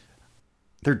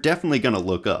 They're definitely going to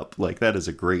look up. Like, that is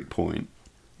a great point.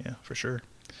 Yeah, for sure.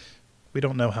 We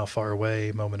don't know how far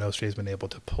away Momonosuke has been able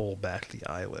to pull back the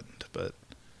island, but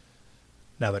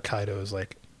now that Kaido is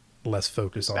like less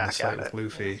focused on the fight with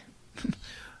Luffy,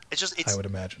 I would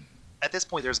imagine. At this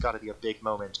point, there's got to be a big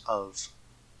moment of,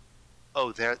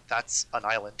 oh, that's an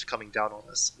island coming down on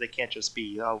us. They can't just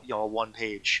be a one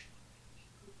page.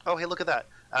 Oh, hey, look at that!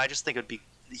 And I just think it'd be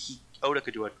Oda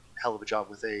could do a hell of a job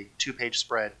with a 2-page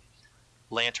spread,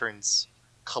 lanterns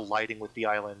colliding with the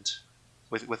island,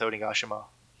 with Onigashima,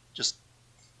 just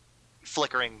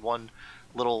flickering one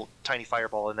little tiny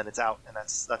fireball, and then it's out, and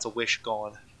that's a wish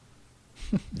gone.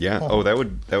 Yeah. Oh, that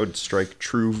would strike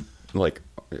true, like,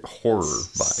 horror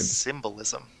vibes.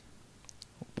 Symbolism.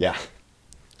 Yeah.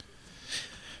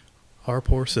 Our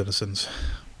poor citizens.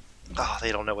 Oh,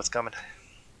 they don't know what's coming.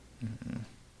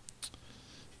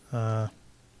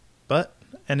 But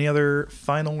any other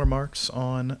final remarks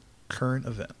on current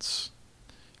events?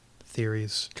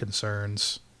 Theories,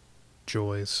 concerns,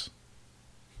 joys?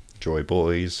 Joy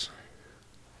Boys.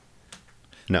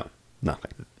 No,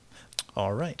 nothing.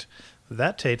 All right.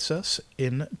 That takes us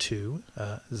into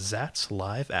Zat's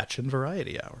live action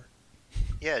variety hour.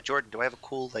 Yeah, Jordan, do I have a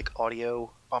cool like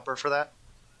audio bumper for that?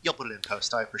 You'll put it in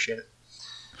post. I appreciate it.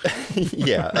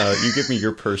 Yeah, you give me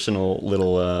your personal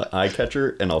little eye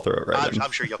catcher, and I'll throw it right in.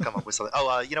 I'm sure you'll come up with something.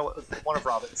 Oh, you know what? One of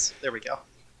Robin's. There we go.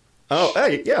 Oh,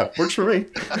 hey, yeah, works for me.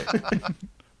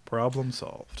 Problem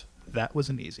solved. That was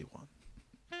an easy one.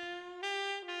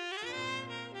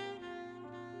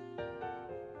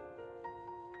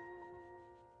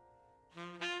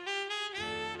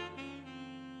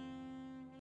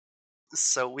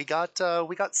 So we got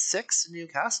 6 new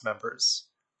cast members,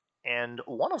 and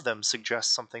one of them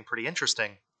suggests something pretty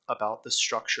interesting about the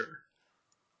structure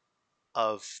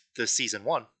of the season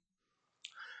 1.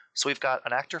 So we've got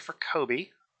an actor for Kobe,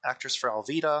 actors for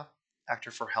Alvida,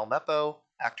 actor for Helmeppo,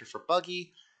 actor for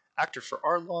Buggy, actor for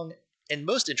Arlong, and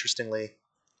most interestingly,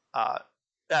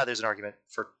 there's an argument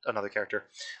for another character,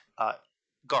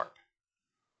 Garp,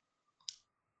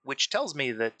 which tells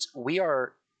me that we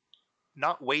are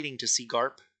not waiting to see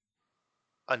Garp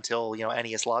until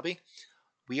NES Lobby.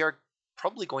 We are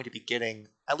probably going to be getting,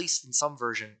 at least in some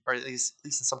version, or at least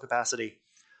in some capacity,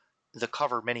 the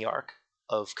cover mini arc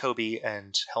of Kobe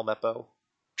and Helmeppo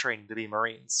training to be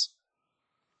Marines.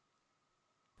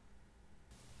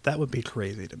 That would be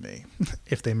crazy to me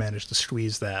if they managed to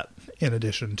squeeze that in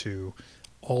addition to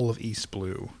all of East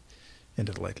Blue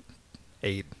into like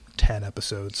 8-10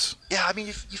 episodes. Yeah, I mean,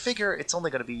 you figure it's only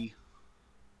going to be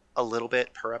a little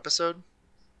bit per episode.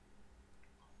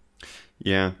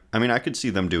 Yeah, I mean, I could see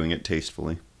them doing it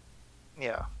tastefully.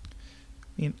 Yeah.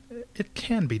 I mean, it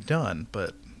can be done,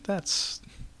 but that's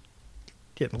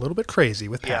getting a little bit crazy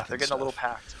with packing. Yeah, they're getting a little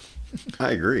packed.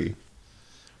 I agree.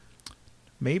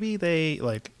 Maybe they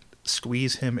like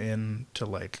squeeze him into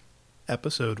like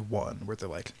episode 1 where they're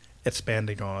like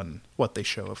expanding on what they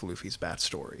show of Luffy's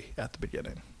backstory at the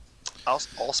beginning.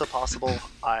 Also possible,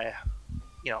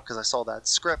 because I saw that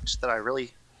script that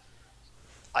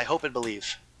I hope and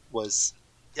believe was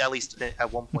at least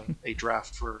at one point a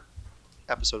draft for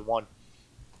episode 1,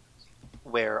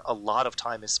 where a lot of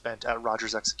time is spent at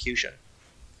Roger's execution,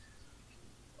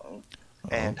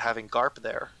 and having Garp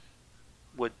there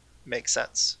would make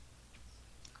sense.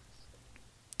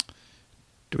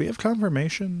 Do we have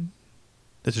confirmation?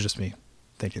 This is just me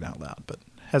thinking out loud, but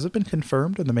has it been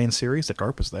confirmed in the main series that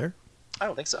Garp is there? I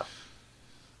don't think so.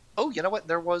 Oh, you know what?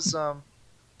 There was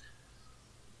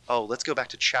let's go back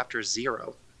to chapter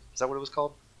 0. Is that what it was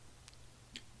called?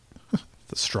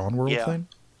 The Strong World thing?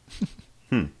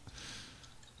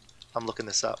 I'm looking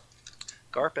this up.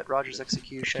 Garp at Roger's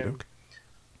execution.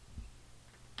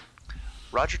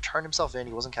 Roger turned himself in.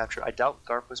 He wasn't captured. I doubt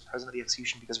Garp was present at the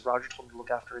execution because Roger told him to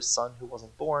look after his son who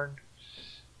wasn't born.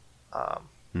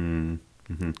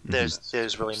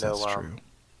 There's really no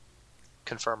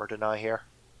confirm or deny here.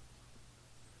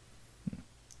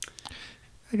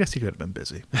 I guess he could have been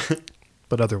busy.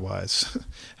 But otherwise,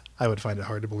 I would find it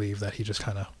hard to believe that he just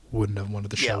kind of wouldn't have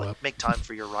wanted to show up. Make time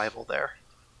for your rival there.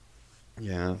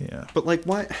 Yeah. Yeah. But like,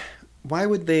 why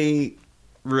would they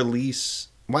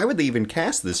even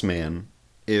cast this man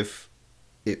if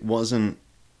it wasn't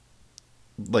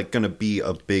like going to be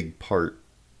a big part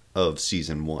of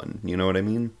season 1? You know what I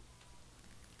mean?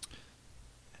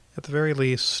 At the very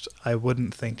least, I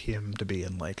wouldn't think him to be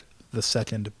in like the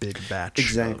second big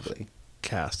batch of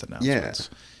cast announcements.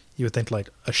 Yeah. You would think like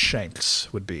a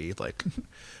Shanks would be like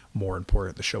more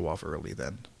important to show off early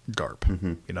than Garp,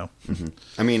 you know? Mm-hmm.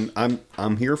 I mean,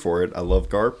 I'm here for it. I love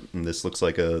Garp, and this looks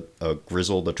like a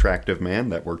grizzled, attractive man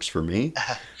that works for me.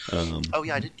 I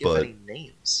didn't give any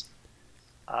names.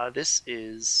 This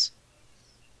is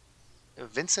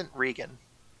Vincent Regan.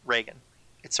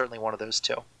 It's certainly one of those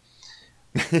two.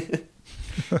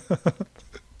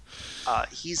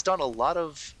 He's done a lot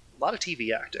of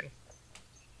TV acting,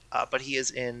 but he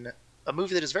is in a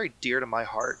movie that is very dear to my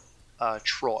heart,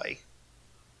 Troy.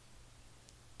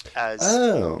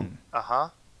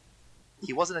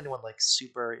 He wasn't anyone like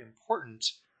super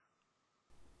important,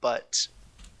 but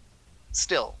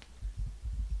still,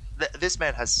 this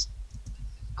man has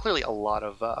clearly a lot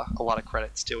of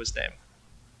credits to his name.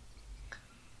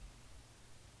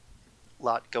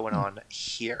 Lot going on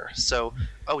here. So,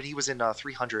 and he was in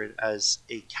 300 as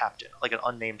a captain, like an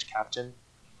unnamed captain.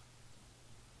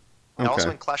 And also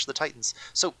in Clash of the Titans.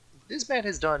 So this man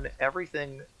has done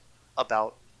everything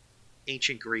about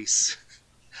ancient Greece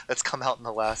that's come out in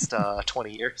the last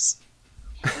 20 years.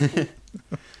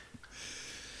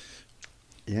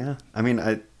 Yeah, I mean,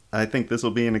 I think this will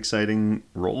be an exciting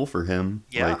role for him.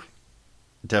 Yeah. Like,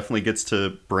 definitely gets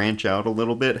to branch out a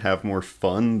little bit, have more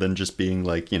fun than just being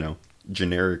like,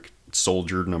 generic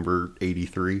soldier number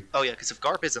 83. Oh yeah, because if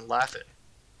Garp isn't laughing,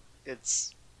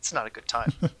 it's not a good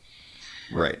time.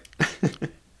 Right.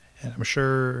 And I'm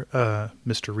sure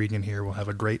Mr. Regan here will have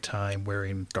a great time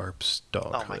wearing Garp's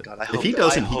dog Oh my hood. god! I hope If he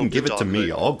doesn't, I he hope can the give it to dog me.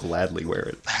 hood- I'll gladly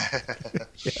wear it.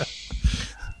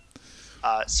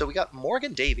 So we got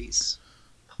Morgan Davies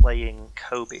playing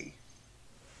Kobe,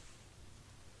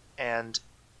 and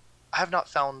I have not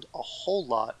found a whole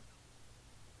lot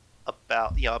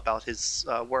about his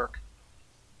work,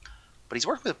 but he's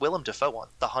worked with Willem Dafoe on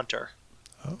The Hunter.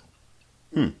 Oh.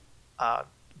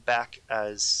 Back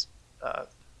as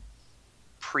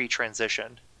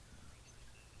pre-transition.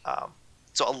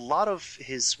 So a lot of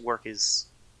his work is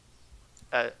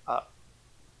by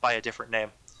a different name,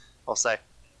 I'll say.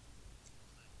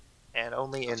 And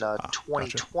only in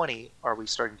 2020 are we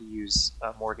starting to use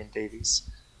Morgan Davies.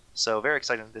 So very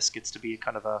exciting that this gets to be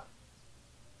kind of a,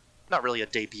 not really a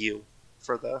debut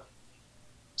for the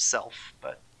self,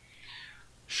 but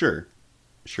Sure.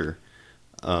 very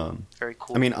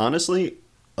cool. I mean, honestly,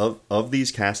 of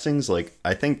these castings, like,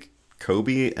 I think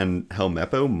Kobe and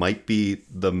Helmeppo might be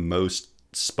the most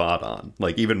spot on,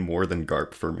 like, even more than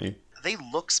Garp for me. they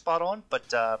look spot on,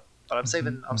 but I'm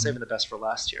saving the best for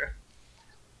last year.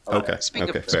 Okay. Speaking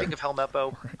Okay, of fair.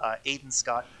 Helmeppo, Aiden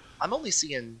Scott, I'm only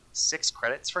seeing 6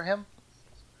 credits for him,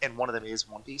 and one of them is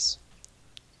One Piece.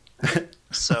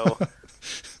 So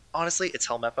honestly, it's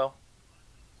Helmeppo.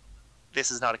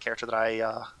 This is not a character that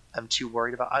I am too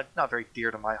worried about. I'm not very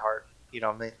dear to my heart. You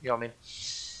know what I mean?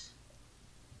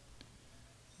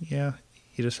 Yeah,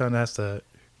 he just kind of has to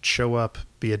show up,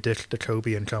 be a dick to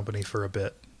Kobe and company for a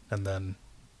bit, and then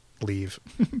leave.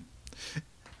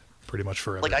 Pretty much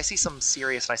forever. Like, I see some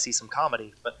serious and I see some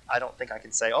comedy, but I don't think I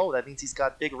can say, oh, that means he's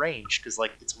got big range, because,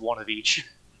 like, it's one of each.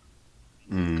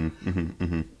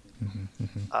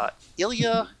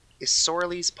 Ilya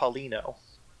Isorlis Paulino.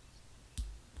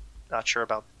 Not sure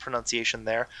about pronunciation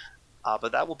there,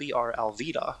 but that will be our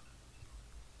Alvida.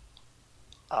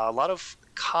 A lot of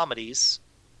comedies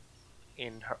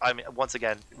in her. I mean, once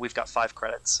again, we've got 5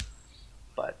 credits,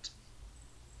 but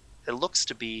it looks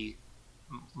to be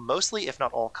mostly, if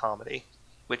not all, comedy,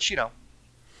 which,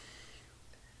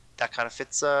 that kind of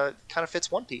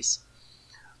fits One Piece.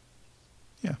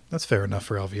 Yeah, that's fair enough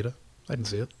for Alvida. I can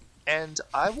see it. And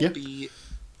I will Yeah. be.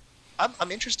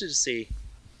 I'm interested to see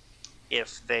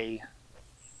if they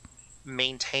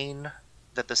maintain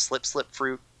that the slip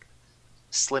fruit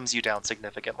slims you down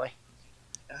significantly.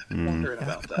 I've been wondering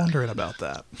about that. Wondering about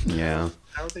that. Yeah.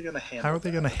 How are they going to handle How are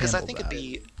they going to handle Because that? I think it'd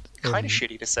be kind of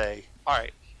shitty to say, all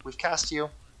right, we've cast you,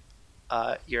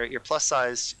 you're plus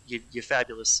size, you're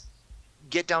fabulous,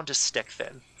 get down to stick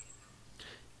thin.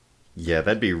 Yeah,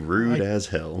 that'd be rude I- as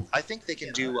hell. I think they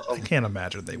can do a I can't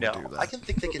imagine they would do that. I can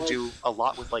think they can do a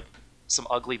lot with, like, some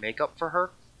ugly makeup for her,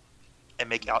 and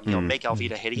make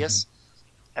Alvida hideous,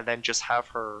 and then just have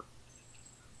her,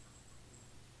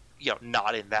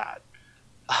 not in that,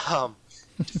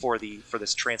 for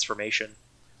this transformation,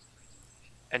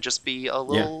 and just be a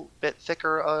little bit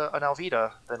thicker an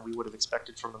Alvida than we would have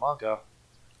expected from the manga,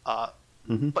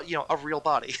 but a real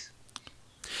body.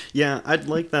 Yeah, I'd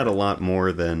like that a lot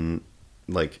more than,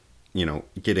 like,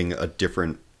 getting a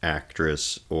different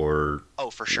actress or... Oh,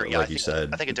 for sure. Like Yeah, you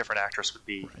said. I think a different actress would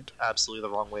be Right. absolutely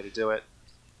the wrong way to do it.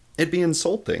 It'd be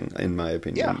insulting, in my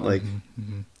opinion. Yeah. Like,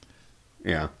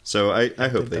 yeah. So I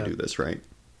hope they that- do this right.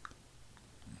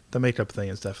 The makeup thing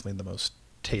is definitely the most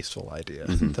tasteful idea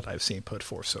that I've seen put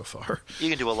forth so far. You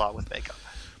can do a lot with makeup.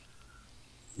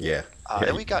 Yeah.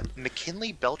 Then we got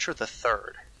McKinley Belcher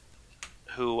III,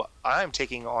 who I'm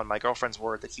taking on my girlfriend's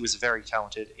word that he was very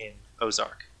talented in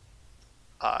Ozark.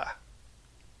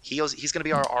 He's going to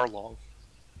be our Arlong,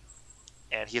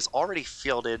 and he has already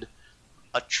fielded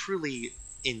a truly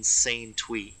insane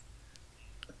tweet.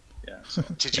 Yeah.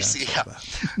 Did you Yeah, see? I saw Yeah.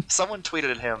 that. Someone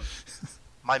tweeted at him,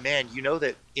 "My man, you know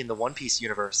that in the One Piece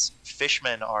universe,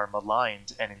 fishmen are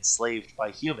maligned and enslaved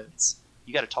by humans.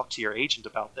 You got to talk to your agent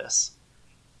about this."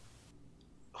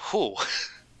 Whew.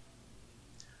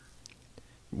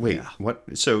 Wait, Yeah. what?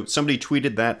 So somebody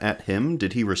tweeted that at him?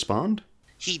 Did he respond?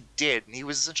 He did. He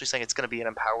was essentially saying it's going to be an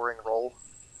empowering role,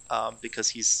 because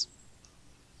he's.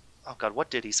 Oh God, what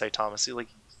did he say, Thomas?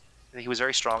 He was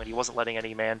very strong and he wasn't letting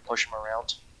any man push him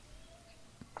around.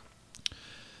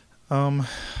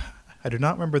 I do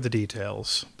not remember the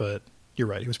details, but you're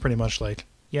right. He was pretty much like,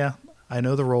 yeah, I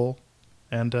know the role,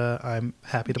 and I'm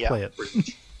happy to Yeah, play it.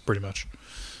 Pretty much.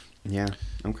 Yeah.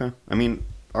 Okay. I mean,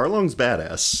 Arlong's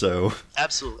badass, so...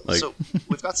 Absolutely. Like- So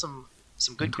we've got some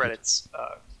good credits.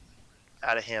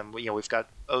 out of him. We've got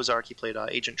Ozark. He played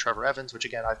Agent Trevor Evans, which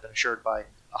again I've been assured by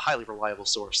a highly reliable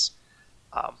source.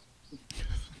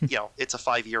 It's a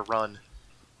 5-year run,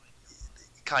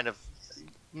 kind of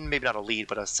maybe not a lead,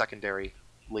 but a secondary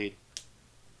lead.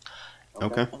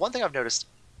 Okay. One thing I've noticed,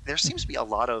 there seems to be a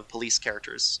lot of police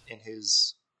characters in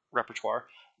his repertoire,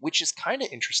 which is kind of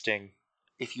interesting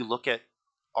if you look at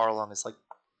Arlong as like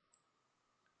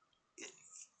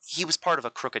he was part of a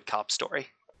crooked cop story.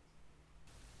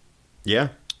 Yeah,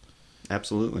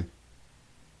 absolutely.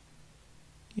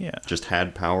 Yeah. Just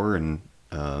had power and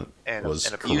was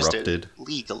and abused corrupted. it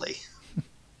legally.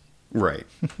 Right.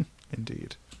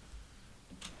 Indeed.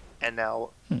 And now,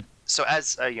 so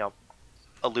as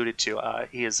alluded to,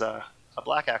 he is a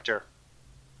black actor,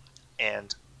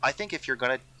 and I think if you're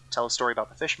going to tell a story about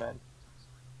the Fishman,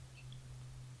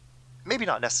 maybe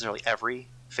not necessarily every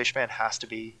Fishman has to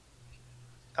be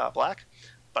black,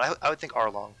 but I would think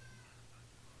Arlong.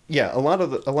 Yeah, a lot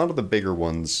of the bigger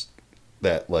ones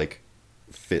that like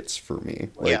fits for me.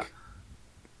 Like,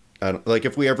 Yeah. like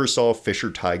if we ever saw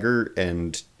Fisher Tiger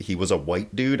and he was a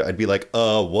white dude, I'd be like,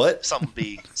 what? Some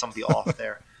be off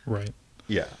there. Right.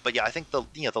 Yeah. But yeah, I think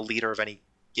the leader of any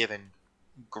given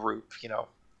group,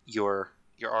 your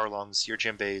Arlongs, your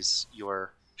Jinbeis,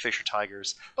 your Fisher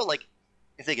Tigers, but like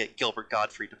if they get Gilbert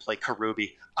Gottfried to play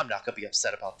Karubi, I'm not gonna be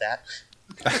upset about that.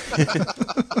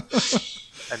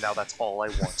 And now that's all I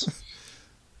want.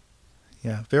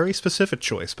 Yeah. Very specific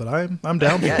choice, but I'm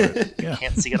down for Yeah, it. Yeah.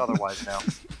 can't see it otherwise now.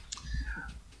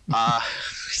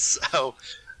 So,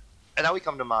 and now we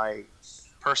come to my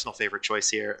personal favorite choice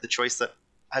here, the choice that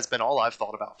has been all I've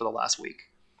thought about for the last week.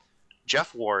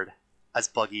 Jeff Ward as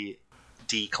Buggy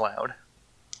D. Clown.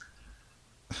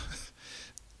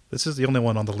 This is the only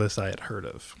one on the list I had heard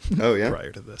of Oh yeah.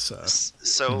 prior to this.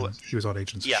 So, He was on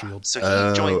Agents of yeah, S.H.I.E.L.D. so he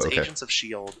Oh, joins okay. Agents of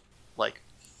S.H.I.E.L.D. like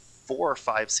 4 or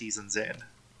 5 seasons in.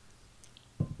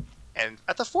 And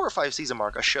at the 4 or 5 season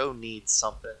mark, a show needs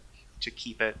something to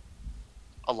keep it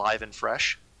alive and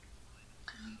fresh.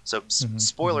 So,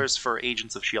 spoilers for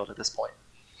Agents of S.H.I.E.L.D. at this point.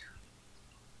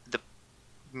 The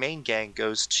main gang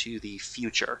goes to the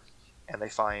future, and they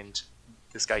find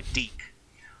this guy Deke.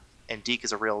 And Deke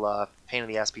is a real pain in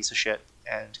the ass piece of shit,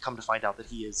 and come to find out that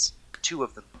he is 2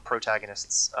 of the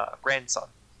protagonists' grandson.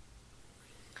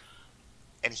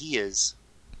 And he is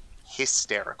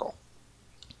hysterical.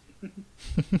 He's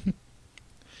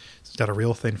got a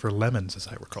real thing for lemons, as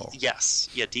I recall. Yes.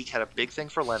 Yeah, Deke had a big thing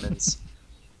for lemons.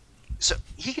 So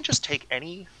he can just take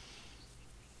any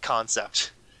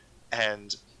concept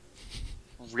and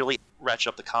really ratchet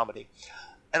up the comedy.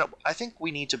 And I think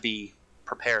we need to be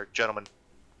prepared, gentlemen,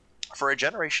 for a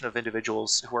generation of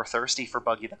individuals who are thirsty for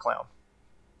Buggy the Clown.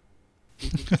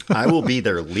 I will be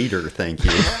their leader, thank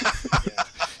you.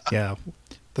 Yeah.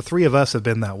 The 3 of us have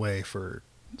been that way for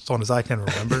as long as I can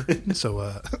remember.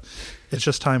 So it's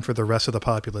just time for the rest of the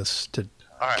populace to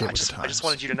All right, get I with the just times.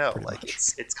 wanted you to know, pretty like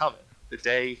much. it's coming.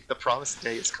 The promised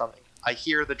day is coming. I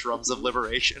hear the drums of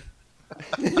liberation.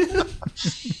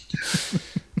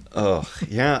 Oh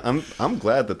yeah, I'm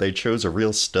glad that they chose a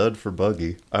real stud for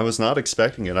Buggy. I was not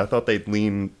expecting it. I thought they'd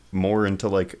lean more into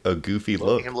like a goofy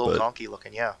look. Him a little But conky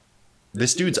looking, yeah.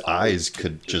 this dude's eyes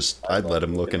could just—I'd let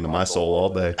him look into my soul all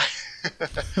day.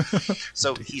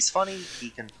 So he's funny.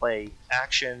 He can play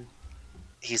action.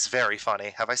 He's very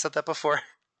funny. Have I said that before?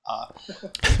 I'm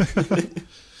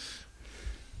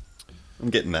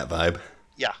getting that vibe.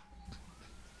 Yeah.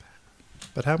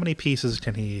 But how many pieces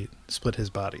can he split his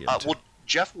body into? Well,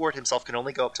 Jeff Ward himself can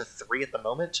only go up to 3 at the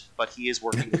moment, but he is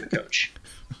working with the coach.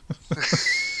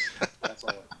 That's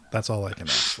all. That's all I can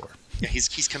ask for. Yeah,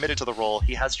 he's committed to the role.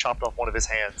 He has chopped off one of his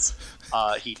hands.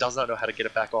 He does not know how to get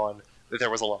it back on. There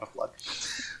was a lot of blood.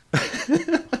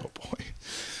 Oh boy.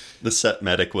 The set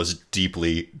medic was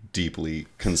deeply, deeply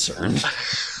concerned.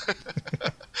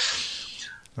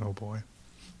 Oh boy.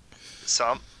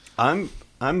 So I'm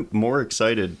more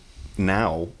excited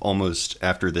now, almost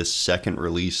after this second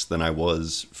release, than I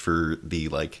was for the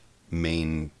like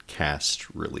main cast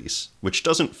release, which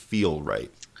doesn't feel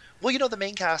right. well, the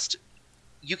main cast,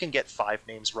 you can get 5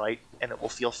 names right, and it will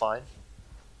feel fine.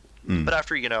 But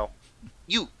after you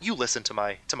listened to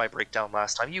my breakdown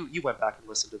last time. You went back and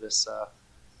listened to this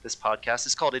this podcast.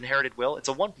 It's called Inherited Will. It's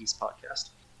a One Piece podcast.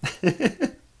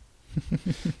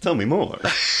 Tell me more.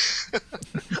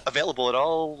 Available at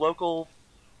all local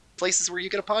places where you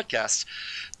get a podcast.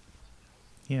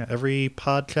 Yeah, every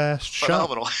podcast shop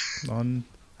Phenomenal.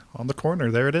 on the corner.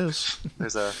 There it is.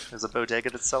 There's a bodega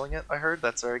that's selling it. I heard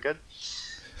that's very good.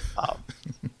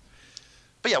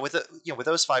 But yeah, with with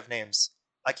those 5 names,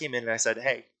 I came in and I said,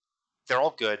 "Hey, they're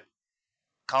all good.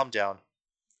 Calm down.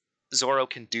 Zoro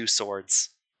can do swords.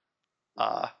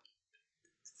 Uh,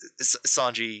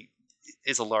 Sanji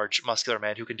is a large, muscular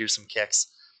man who can do some kicks.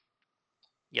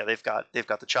 Yeah, they've got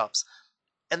the chops,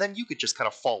 and then you could just kind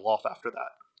of fall off after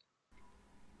that.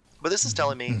 But this is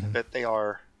telling me that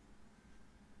they're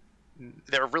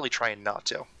really trying not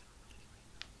to.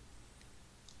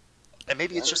 And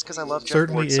maybe it's just because I love Jeff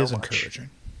Certainly Ward so is much. encouraging.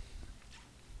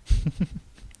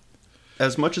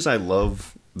 As much as I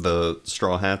love the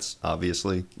Straw Hats,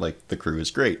 obviously, like, the crew is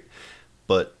great,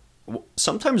 but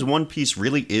sometimes One Piece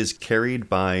really is carried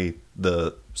by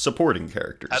the supporting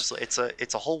characters. Absolutely,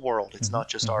 it's a whole world. It's not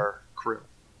just our crew.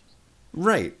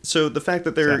 Right. So the fact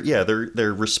that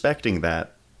they're respecting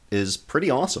that is pretty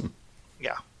awesome.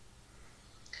 Yeah.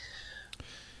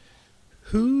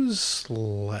 Who's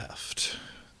left?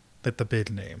 Like the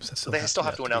big names. That So they still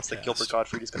have to announce be that Gilbert cast.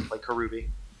 Gottfried is going to play Karubi.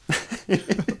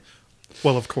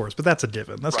 Well, of course, but that's a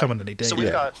given. That's Right. coming any day. So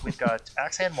Yeah. we've got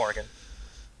Axehand Morgan,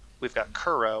 we've got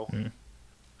Kuro,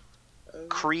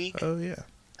 Krieg, Oh yeah.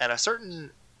 and a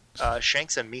certain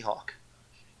Shanks and Mihawk.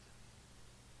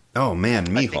 Oh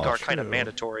man, I think are Mihawk. kind of True.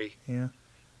 mandatory. Yeah.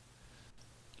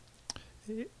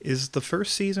 Is the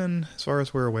first season, as far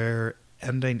as we're aware,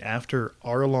 ending after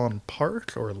Arlong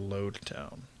Park or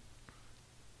Lodetown?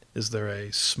 Is there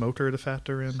a smoker to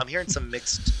factor in? I'm hearing some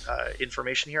mixed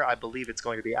information here. I believe it's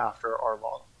going to be after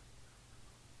Arlong.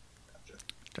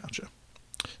 Gotcha.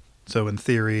 So in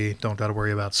theory, don't got to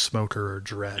worry about smoker or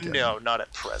dragon. No, not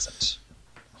at present.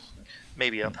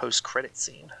 Maybe a post-credit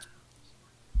scene.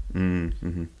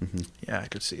 Yeah, I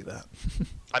could see that.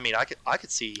 I mean, I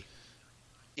could see,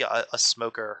 yeah, a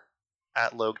smoker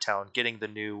at Logetown getting the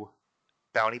new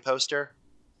bounty poster.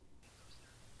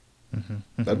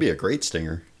 That'd be a great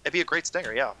stinger. It'd be a great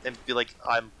stinger, yeah, and be like,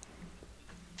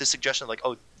 the suggestion, like,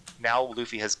 oh, now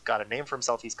Luffy has got a name for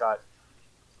himself. He's got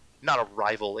not a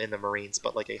rival in the Marines,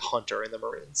 but like a hunter in the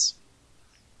Marines.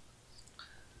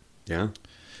 Yeah.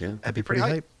 Yeah. That'd be pretty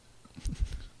hype.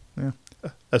 Yeah.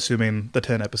 Assuming the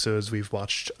 10 episodes we've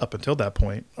watched up until that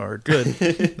point are good,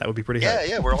 that would be pretty Yeah, hype.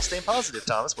 yeah, we're all staying positive,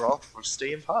 Thomas. We're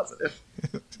staying positive.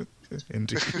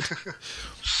 Indeed.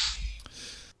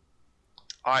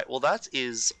 All right, well, that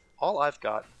is all I've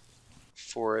got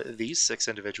for these 6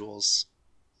 individuals.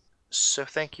 So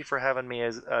thank you for having me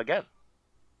again.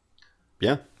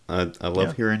 Yeah. I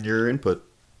love hearing your input.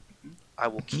 I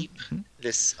will keep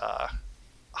this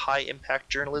high impact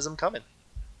journalism coming.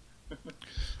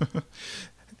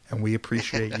 And we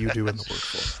appreciate you doing the work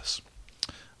for us.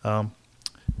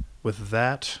 With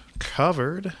that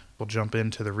covered, we'll jump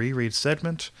into the reread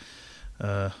segment,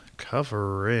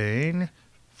 covering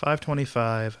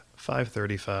 525,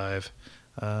 535,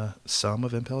 some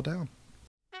of Impel Down.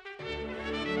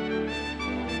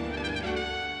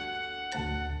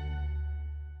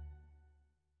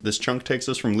 This chunk takes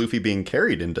us from Luffy being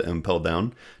carried into Impel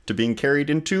Down to being carried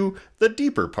into the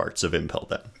deeper parts of Impel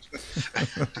Down.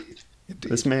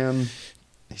 This man,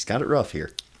 he's got it rough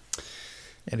here.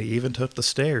 And he even took the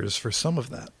stairs for some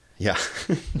of that. Yeah,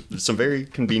 some very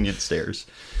convenient stairs.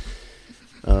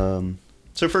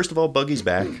 So first of all, Buggy's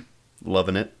back.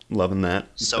 Loving it. Loving that.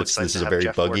 So excited This to is a have very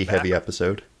Jeff Ward Buggy-heavy back.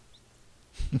 episode.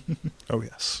 Oh,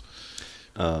 yes.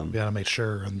 We gotta make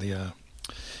sure in the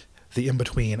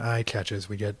in-between eye catches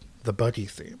we get the Buggy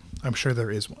theme. I'm sure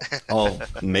there is one. I'll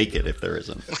make it if there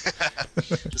isn't.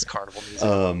 Just carnival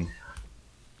music.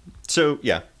 So,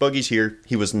 yeah, Buggy's here.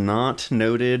 He was not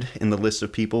noted in the list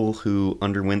of people who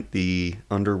underwent the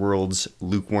Underworld's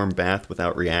lukewarm bath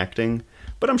without reacting,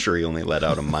 but I'm sure he only let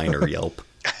out a minor yelp.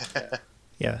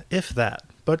 Yeah, if that.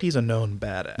 Buggy's a known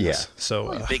badass. Yeah.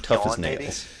 So, A big tough as yawn, maybe.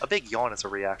 nails. A big yawn is a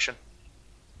reaction.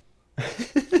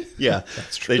 Yeah,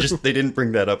 That's true. they didn't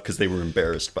bring that up because they were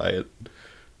embarrassed by it.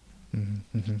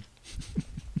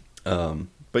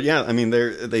 But yeah, I mean,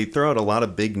 they throw out a lot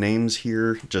of big names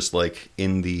here, just like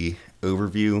in the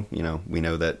overview. You know, we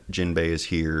know that Jinbei is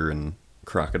here and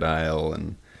Crocodile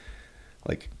and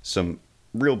like some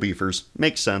real beefers.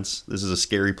 Makes sense. This is a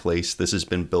scary place. This has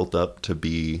been built up to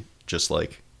be just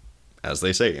like, as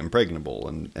they say, impregnable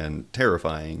and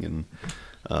terrifying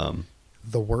and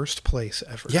the worst place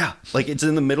ever. yeah, like it's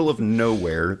in the middle of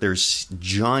nowhere. There's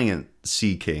giant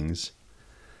sea kings.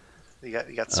 You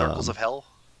got circles of hell.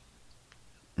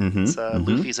 Mm-hmm, It's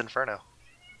Luffy's Inferno.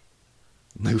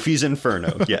 Luffy's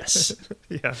Inferno, yes.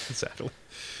 Yeah, exactly.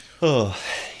 Oh,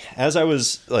 as I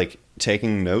was like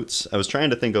taking notes, I was trying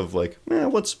to think of like,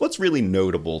 what's really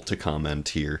notable to comment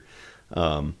here,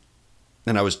 and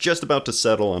I was just about to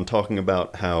settle on talking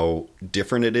about how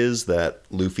different it is that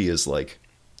Luffy is like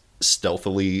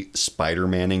stealthily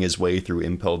Spider-Manning his way through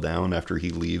Impel Down after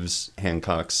he leaves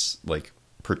Hancock's like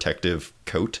protective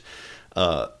coat.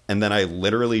 And then I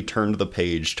literally turned the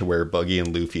page to where Buggy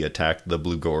and Luffy attacked the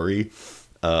Blue Gory,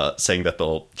 saying that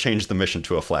they'll change the mission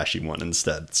to a flashy one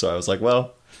instead. So I was like,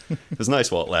 well, it was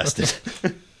nice while it lasted.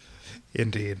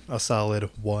 Indeed, a solid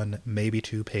 1, maybe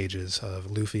 2 pages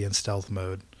of Luffy in stealth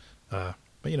mode. But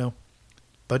you know,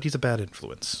 Buggy's a bad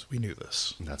influence. We knew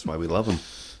this. That's why we love him.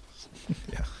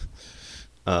 Yeah.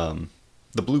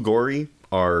 The Blue Gory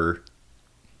are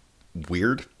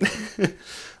weird.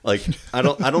 Like, I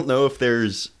don't know if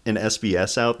there's an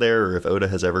SBS out there or if Oda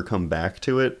has ever come back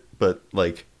to it, but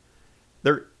like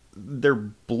they're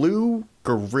blue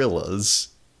gorillas.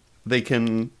 They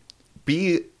can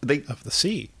be Of the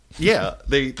sea. yeah,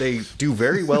 they do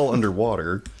very well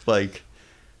underwater. Like,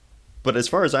 but as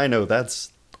far as I know,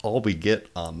 that's all we get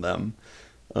on them.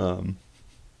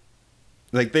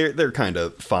 Like they're kind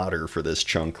of fodder for this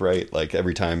chunk, right? Like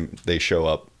every time they show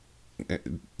up,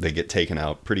 they get taken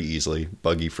out pretty easily.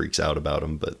 Buggy freaks out about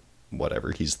him, but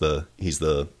whatever. He's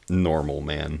the normal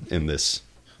man in this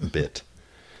bit,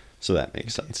 so that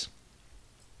makes sense.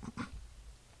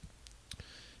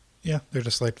 Yeah, they're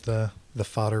just like the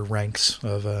fodder ranks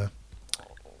of the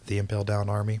Impel Down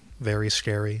army. Very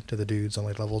scary to the dudes on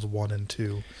like levels 1 and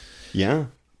 2. Yeah,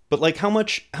 but like how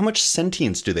much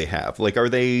sentience do they have? Like, are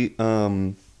they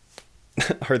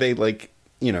like,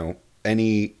 you know,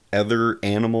 any other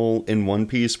animal in One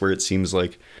Piece where it seems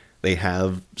like they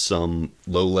have some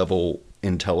low level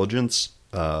intelligence,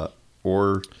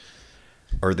 or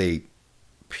are they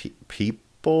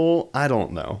people? I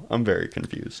don't know. I'm very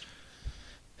confused.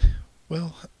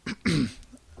 Well, I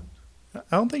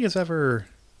don't think it's ever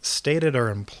stated or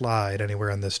implied anywhere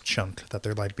in this chunk that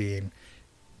they're like being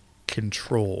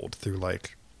controlled through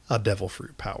like a devil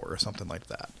fruit power or something like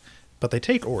that. But they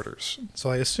take orders, so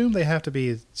I assume they have to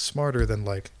be smarter than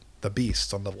like the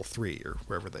beasts on level 3 or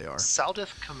wherever they are.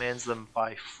 Saldeth commands them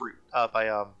by flute.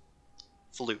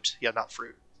 Yeah, not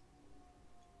fruit.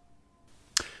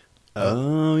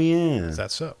 Oh yeah. Is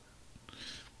that so? I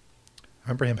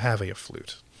remember him having a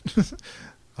flute. He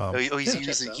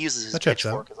uses his That checks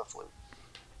pitchfork as a flute.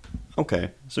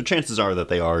 Okay, so chances are that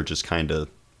they are just kind of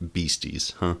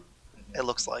beasties, huh? It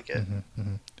looks like it.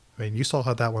 I mean, you saw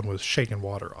how that one was shaking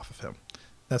water off of him.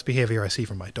 That's behavior I see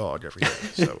from my dog every day.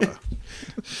 So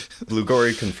Blue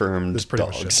Gory confirmed. this pretty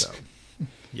dogs. much checks out.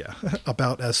 Yeah,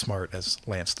 about as smart as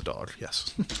Lance the dog.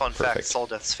 Yes. Fun fact: Perfect.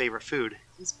 Saldeth's favorite food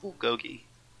is bulgogi.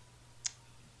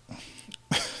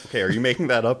 Okay, are you making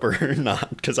that up or not?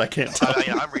 Because I can't tell.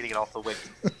 I'm reading it off the wiki.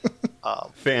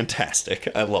 Fantastic.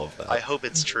 I love that. I hope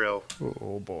it's true.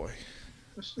 Oh boy.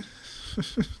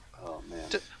 Oh man.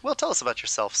 Well, tell us about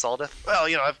yourself, Saldeth. Well,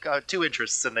 you know, I've got 2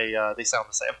 interests, and they sound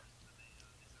the same.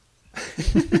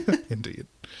 Indeed.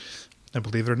 And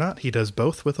believe it or not, he does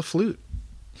both with a flute.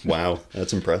 Wow,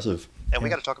 that's impressive. And we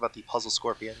got to talk about the puzzle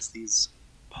scorpions. These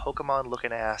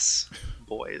Pokemon-looking ass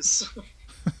boys.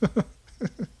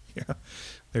 Yeah.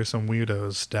 There's some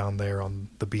weirdos down there on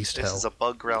the beast This hell. is a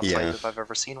bug ground Yeah. type if I've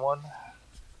ever seen one.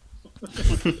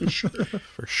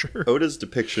 For sure. Oda's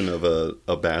depiction of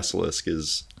a basilisk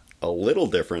is a little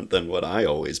different than what I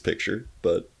always picture,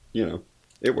 but, you know,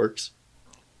 it works.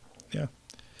 Yeah.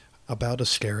 About as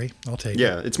scary. I'll take it.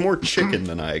 Yeah, it's more chicken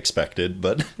than I expected,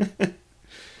 but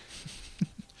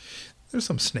There's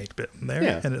some snake bit in there.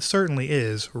 Yeah. And it certainly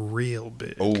is real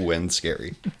big. oh, and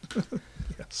scary.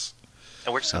 Yes.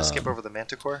 And we're just going to skip over the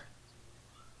Manticore.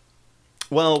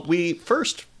 Well, we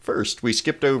first we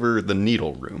skipped over the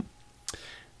needle room,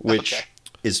 which Okay.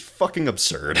 is fucking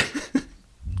absurd.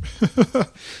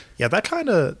 Yeah, that kind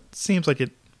of seems like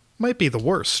it might be the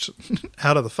worst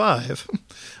out of the 5,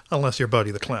 unless you're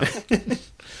Buddy the Clown.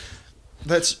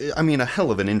 That's, I mean, a hell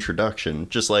of an introduction.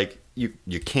 Just like you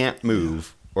can't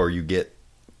move or you get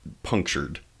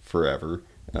punctured forever.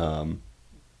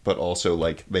 But also,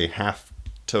 like, they have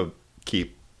to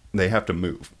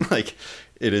move. Like,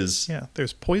 it is. Yeah,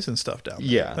 there's poison stuff down there.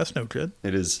 Yeah. That's no good.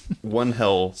 It is one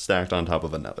hell stacked on top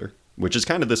of another, which is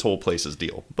kind of this whole place's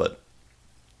deal, but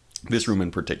this room in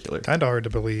particular. Kind of hard to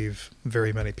believe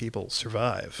very many people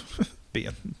survive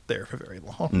being there for very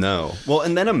long. No. Well,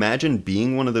 and then imagine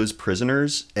being one of those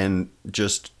prisoners and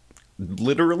just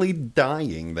literally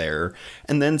dying there,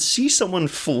 and then see someone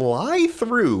fly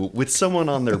through with someone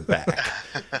on their back.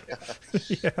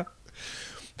 Yeah.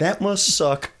 That must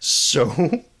suck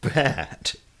so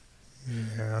bad.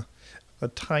 Yeah. A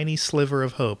tiny sliver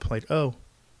of hope. Like, oh,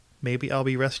 maybe I'll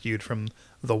be rescued from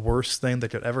the worst thing that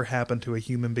could ever happen to a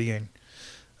human being.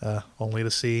 Only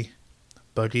to see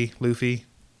Buggy, Luffy,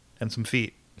 and some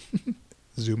feet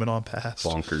zooming on past.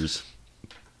 Bonkers.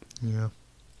 Yeah.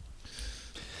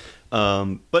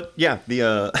 But yeah,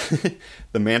 the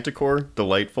the Manticore,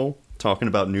 delightful. talking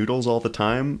about noodles all the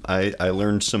time, I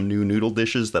learned some new noodle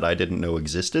dishes that I didn't know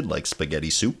existed, like spaghetti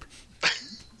soup.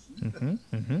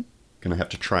 Gonna have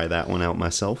to try that one out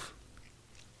myself.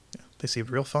 Yeah, they seemed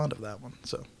real fond of that one,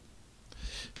 so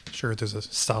sure there's a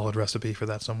solid recipe for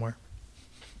that somewhere.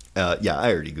 Yeah,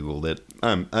 I already Googled it.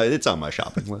 It's on my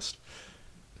shopping list.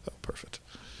 Oh, perfect.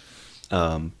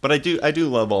 But I do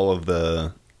love all of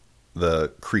the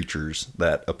creatures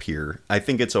that appear. I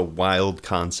think it's a wild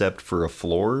concept for a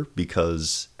floor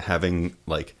because having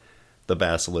like the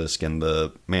basilisk and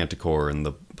the manticore and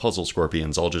the puzzle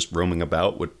scorpions all just roaming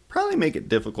about would probably make it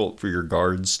difficult for your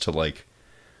guards to like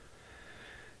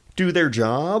do their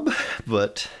job,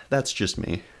 but that's just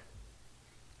me.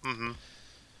 Mm-hmm.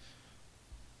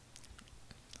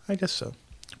 I guess so.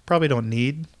 Probably don't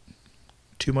need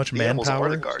too much The animals are manpower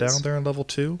the guards. down there in level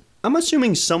 2. I'm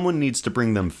assuming someone needs to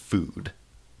bring them food.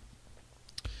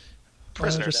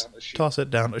 Prisoner just down the chute. toss it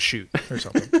down a chute or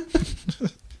something.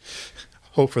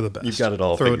 Hope for the best. You've got it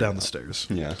all Throw it figured down out. the stairs.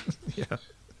 Yeah. Yeah.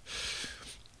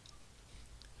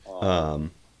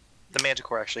 The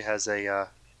Manticore actually has a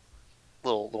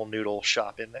little noodle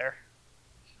shop in there.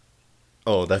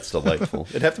 Oh, that's delightful.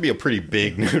 It'd have to be a pretty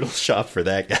big noodle shop for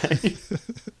that guy.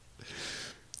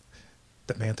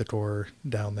 The Manticore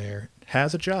down there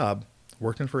has a job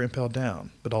working for Impel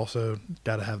Down, but also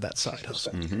got to have that side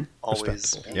hustle. Always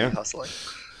Respectable. be Yeah. hustling.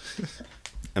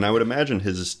 And I would imagine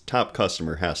his top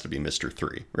customer has to be Mr.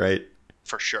 3, right?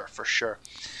 For sure, for sure.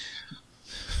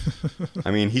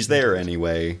 I mean, he's there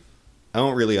anyway. I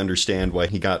don't really understand why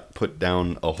he got put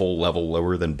down a whole level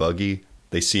lower than Buggy.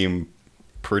 They seem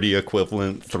pretty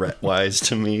equivalent threat-wise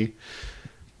to me.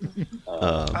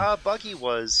 Buggy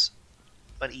was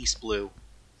an East Blue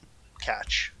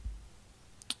catch.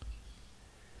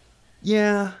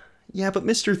 Yeah, but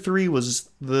Mr. 3 was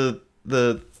the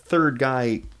third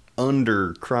guy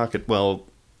under Crockett. Well,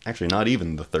 actually, not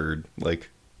even the third. Like,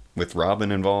 with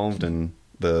Robin involved and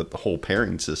the whole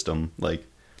pairing system, like,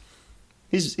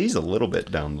 he's a little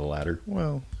bit down the ladder.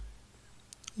 Well,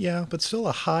 yeah, but still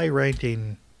a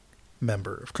high-ranking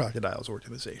member of Crocodile's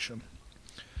organization.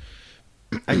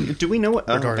 Do we know what?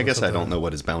 I Regardless guess of I don't the- know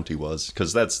what his bounty was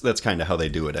because that's kind of how they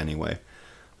do it anyway.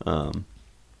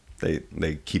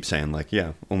 They keep saying like,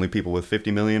 yeah, only people with 50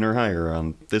 million or higher are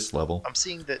on this level. I'm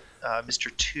seeing that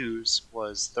Mr. 2's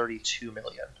was 32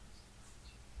 million.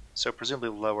 So presumably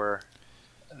lower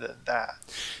than that.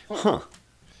 Huh?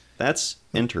 That's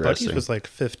interesting. Buddy's was like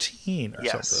 15 or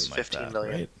Yes, something like 15 that,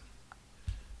 million. right?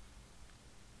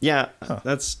 Yeah, Huh.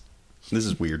 this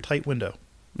is weird. Tight window.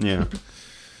 Yeah.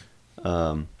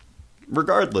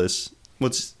 Regardless,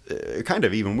 what's kind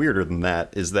of even weirder than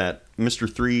that is that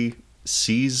Mr. 3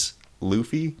 sees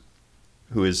Luffy,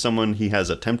 who is someone he has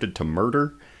attempted to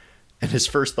murder, and his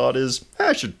first thought is,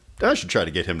 I should try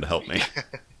to get him to help me.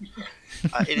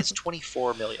 It is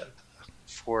 24 million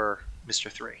for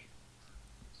Mr. 3.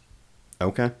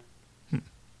 Okay. So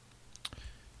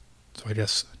I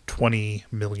guess 20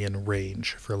 million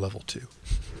range for level 2.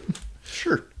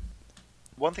 Sure.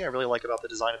 One thing I really like about the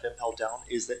design of Impel Down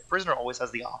is that Prisoner always has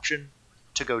the option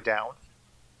to go down.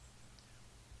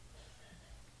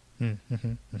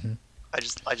 I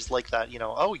just like that,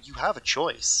 oh, you have a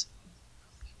choice.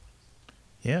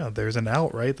 Yeah, there's an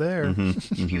out right there.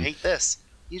 If you hate this,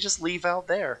 you just leave out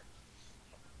there.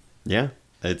 Yeah.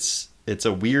 It's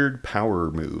a weird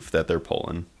power move that they're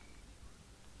pulling.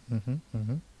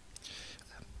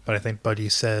 But I think Buddy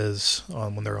says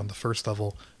when they're on the first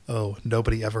level, oh,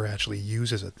 nobody ever actually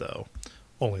uses it, though.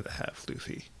 Only to have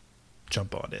Luffy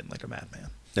jump on in like a madman.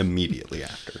 Immediately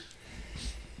after.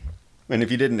 And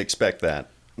if you didn't expect that,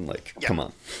 like, Yeah. come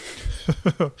on.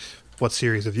 What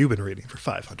series have you been reading for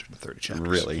 530 chapters?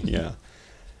 Really, yeah.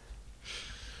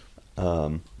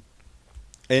 And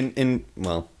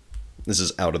well, this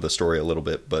is out of the story a little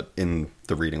bit, but in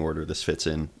the reading order this fits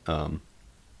in.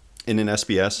 In an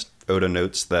SBS, Oda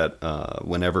notes that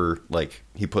whenever like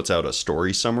he puts out a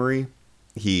story summary,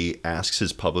 he asks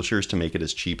his publishers to make it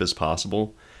as cheap as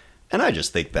possible, and I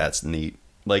just think that's neat.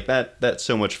 Like that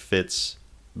so much fits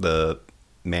the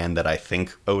man that I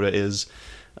think Oda is,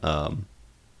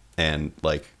 and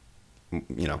like,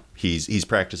 he's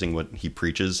practicing what he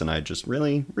preaches, and I just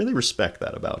really respect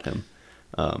that about him,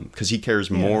 because he cares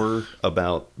more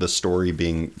about the story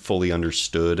being fully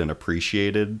understood and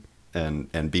appreciated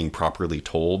and being properly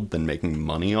told than making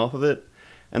money off of it,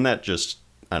 and that just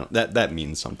that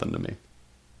means something to me.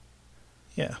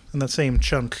 Yeah, in that same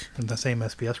chunk, in the same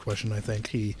SBS question, I think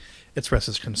he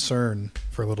expresses concern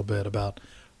for a little bit about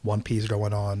One Piece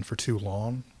going on for too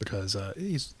long, because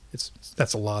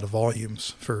that's a lot of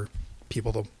volumes for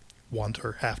people to want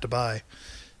or have to buy.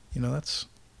 That's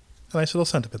A nice little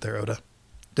sentiment there, Oda.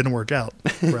 Didn't work out.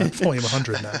 We're at volume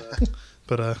 100 now.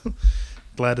 But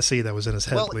glad to see that was in his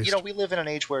head, Well, at least. you know, we live in an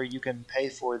age where you can pay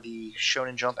for the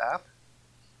Shonen Jump app,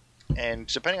 and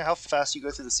depending on how fast you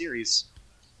go through the series,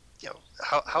 you know,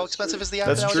 how expensive is the app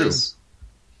That's true. nowadays?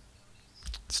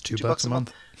 It's $2 a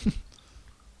month.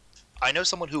 I know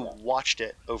someone who watched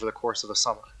it over the course of a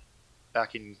summer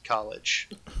back in college.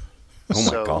 Oh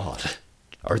my god.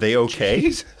 Are they okay?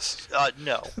 Jesus.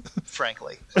 No,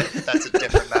 frankly. That's a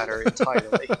different matter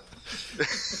entirely.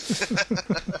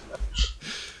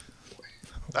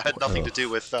 That had nothing to do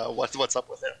with what's up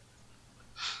with him.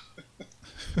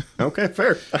 Okay,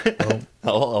 fair.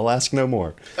 I'll ask no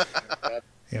more.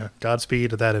 Yeah,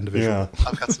 Godspeed to that individual. Yeah.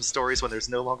 I've got some stories when there's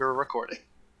no longer a recording.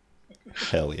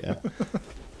 Hell yeah.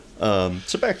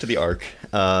 So back to the arc.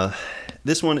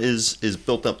 This one is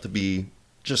built up to be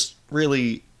just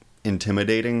really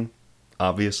intimidating,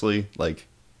 obviously. Like,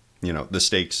 you know, the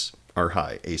stakes are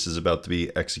high. Ace is about to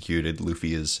be executed.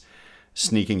 Luffy is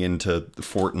sneaking into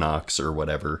Fort Knox or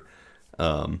whatever.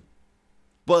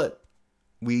 But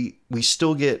we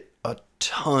still get a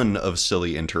ton of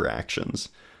silly interactions.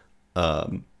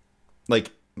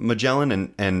 Like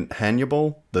Magellan and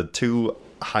Hannibal, the two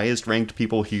highest ranked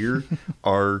people here,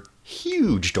 are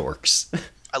huge dorks.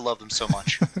 I love them so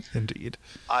much. Indeed.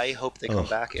 I hope they come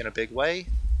back in a big way.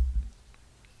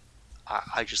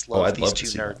 I just love I'd these love to two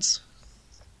see nerds.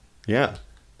 Yeah,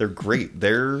 they're great.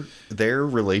 Their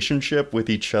relationship with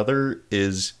each other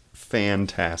is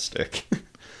fantastic.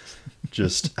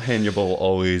 Just Hannibal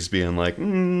always being like,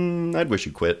 I'd wish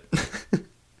you quit.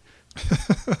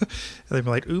 They'd be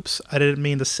like, oops, I didn't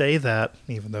mean to say that,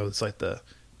 even though it's like the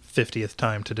 50th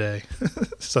time today.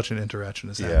 Such an interaction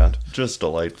has happened. Just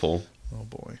delightful. Oh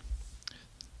boy.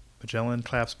 Magellan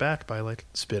claps back by like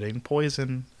spitting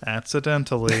poison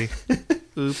accidentally.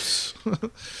 Oops.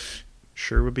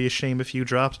 Sure would be a shame if you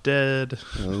dropped dead.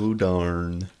 Oh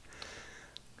darn.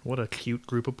 What a cute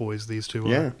group of boys these two are.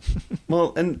 Yeah.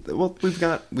 Well, we've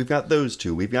got those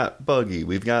two. We've got Buggy,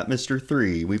 we've got Mr.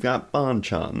 3, we've got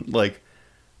Bonchan. Like,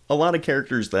 a lot of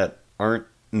characters that aren't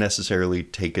necessarily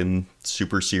taken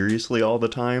super seriously all the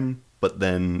time, but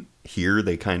then here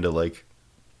they kind of like,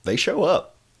 they show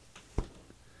up.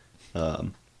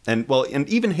 And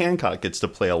even Hancock gets to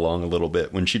play along a little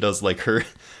bit when she does like her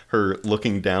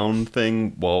looking down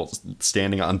thing while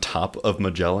standing on top of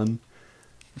Magellan.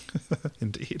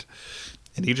 Indeed.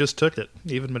 And he just took it.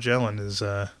 Even Magellan is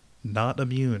not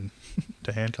immune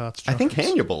to Hancock's I think charms.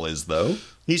 Hannibal is, though.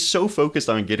 He's so focused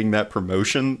on getting that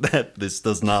promotion that this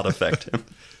does not affect him.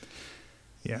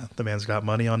 Yeah, the man's got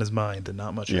money on his mind and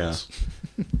not much else.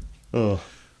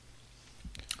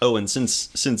 Oh, and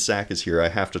since Zach is here, I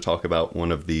have to talk about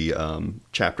one of the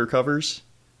chapter covers.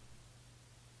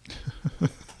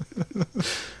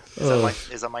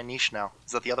 Is that my niche now?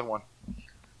 Is that the other one?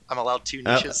 I'm allowed 2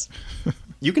 niches?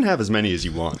 You can have as many as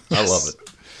you want. I love it.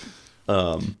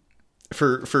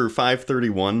 For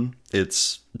 531,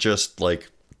 it's just like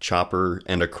Chopper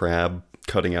and a crab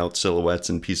cutting out silhouettes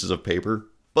and pieces of paper.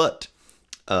 But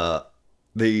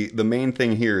the main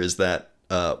thing here is that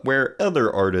where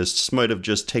other artists might have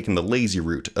just taken the lazy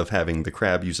route of having the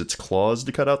crab use its claws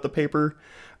to cut out the paper,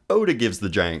 Oda gives the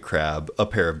giant crab a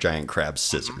pair of giant crab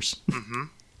scissors.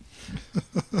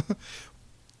 Mm-hmm.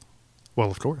 Well,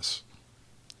 of course.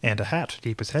 And a hat to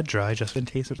keep his head dry just in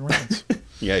case it rains.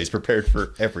 Yeah, he's prepared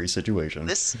for every situation.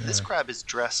 This crab is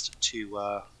dressed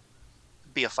to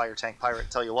be a fire tank pirate,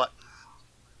 tell you what.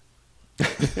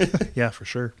 Yeah, for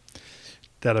sure.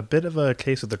 Got a bit of a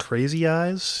case of the crazy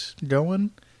eyes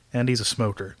going, and he's a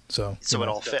smoker. So it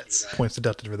all fits. Points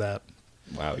deducted for that.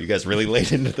 Wow, you guys really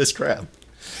laid into this crab.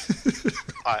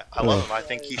 I love him. I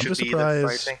think he should be the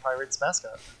fire tank pirate's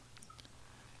mascot.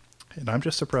 And I'm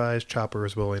just surprised Chopper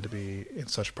is willing to be in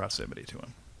such proximity to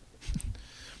him.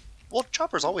 Well,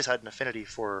 Chopper's always had an affinity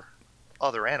for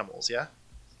other animals, yeah?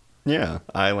 Yeah,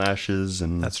 eyelashes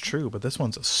and... That's true, but this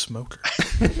one's a smoker.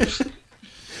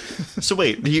 So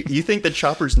wait, you think that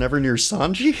Chopper's never near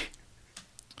Sanji?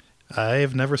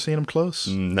 I've never seen him close.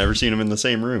 Never seen him in the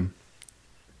same room.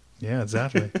 Yeah,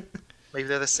 exactly. Maybe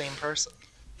they're the same person.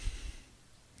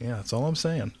 Yeah, that's all I'm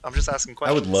saying. I'm just asking I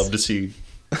questions. would love to see...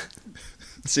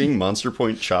 Seeing Monster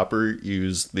Point Chopper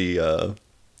use the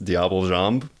Diable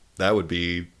Jambe, that would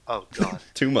be... Oh, God.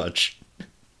 too much.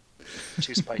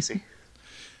 Too spicy.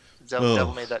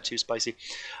 Devil made that too spicy.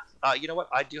 You know what?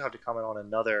 I do have to comment on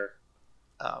another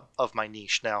of my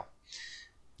niche now.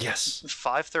 Yes.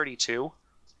 532.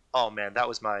 Oh, man, that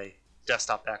was my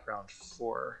desktop background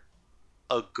for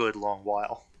a good long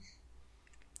while.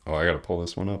 Oh, I gotta pull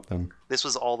this one up then. This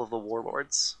was all of the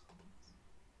warlords.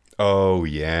 Oh,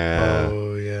 yeah.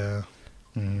 Oh, Yeah.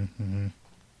 Mm-hmm.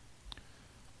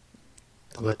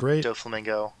 They look Let great.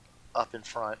 Doflamingo up in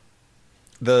front.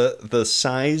 The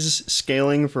size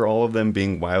scaling for all of them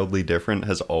being wildly different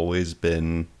has always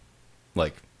been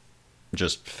like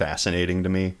just fascinating to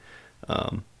me.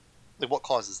 Like, what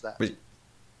causes that? But-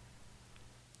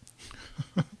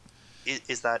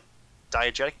 Is that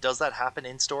diegetic? Does that happen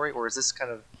in story, or is this kind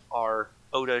of our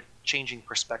Oda changing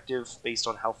perspective based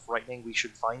on how frightening we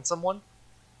should find someone?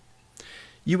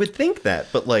 You would think that,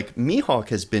 but like Mihawk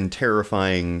has been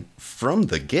terrifying from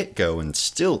the get-go and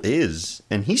still is,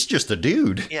 and he's just a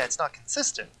dude. Yeah, it's not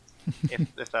consistent.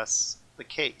 if that's the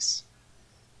case,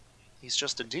 he's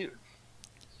just a dude.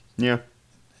 Yeah.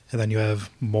 And then you have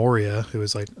Moria, who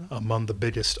is like among the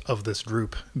biggest of this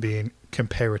group, being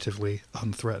comparatively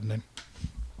unthreatening.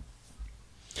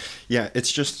 Yeah, it's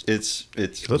He looks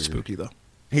weird. spooky though.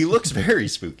 He looks very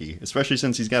spooky, especially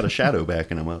since he's got a shadow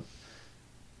backing him up.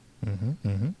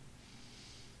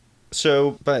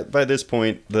 So by this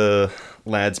point, the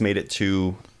lads made it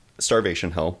to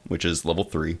Starvation Hell, which is level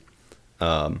 3.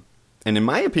 And in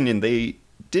my opinion, they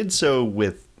did so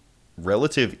with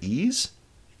relative ease.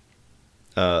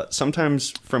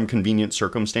 Sometimes from convenient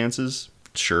circumstances,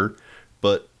 sure,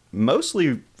 but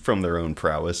mostly from their own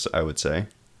prowess, I would say.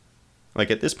 Like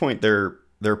at this point,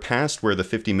 they're past where the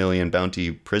 50 million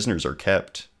bounty prisoners are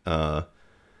kept.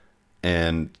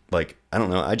 And like, I don't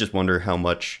know, I just wonder how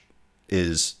much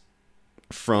is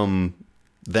from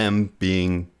them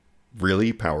being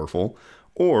really powerful,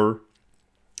 or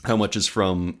how much is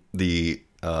from the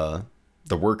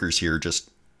workers here just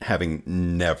having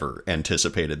never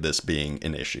anticipated this being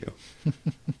an issue.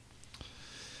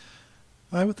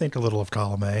 I would think a little of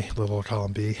column A, a little of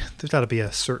column B. There's got to be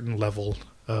a certain level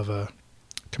of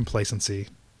complacency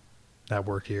at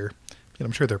work here. And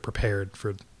I'm sure they're prepared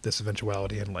for this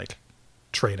eventuality in like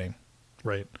training,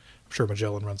 right? I'm sure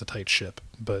Magellan runs a tight ship,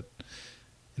 but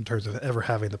in terms of ever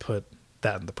having to put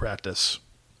that into practice,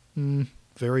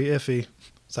 very iffy.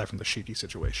 Aside from the Shiki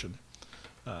situation,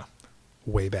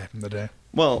 way back in the day.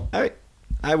 Well,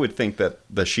 I would think that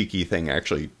the Shiki thing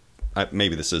actually,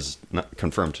 maybe this is not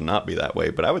confirmed to not be that way,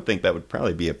 but I would think that would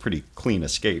probably be a pretty clean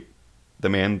escape. The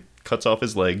man cuts off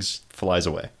his legs, flies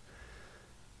away.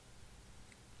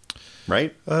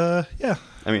 Right? Yeah,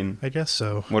 I mean, I guess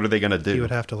so. what are they going to do? He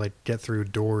would have to like get through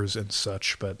doors and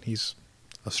such, but he's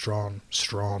a strong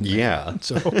man. Yeah.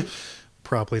 So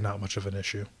probably not much of an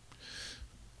issue.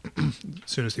 As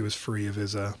soon as he was free of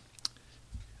his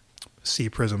sea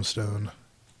prism stone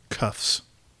cuffs,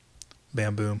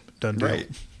 bam boom, done deal. Right.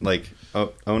 Like,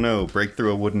 oh no, break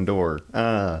through a wooden door.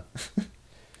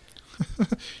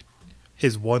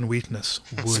 His one weakness,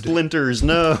 wood. Splinters,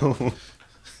 no.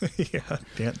 Yeah,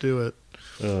 can't do it.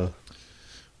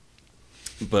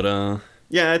 But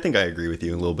yeah, I think I agree with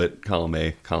you a little bit. Column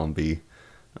A, column B.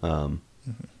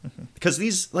 Because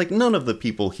these, like, none of the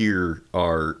people here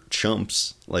are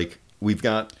chumps. Like, we've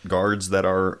got guards that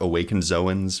are awakened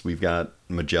Zoans. We've got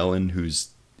Magellan, who's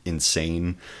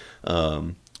insane.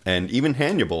 And even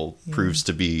Hannibal proves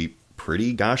to be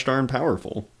pretty gosh darn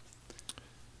powerful.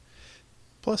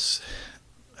 Plus,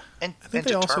 And I think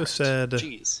and they also determined. said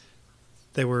Jeez.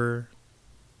 they were.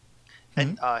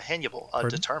 And Hannibal, Pardon?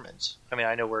 determined. I mean,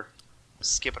 I know we're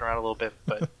skipping around a little bit,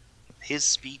 but his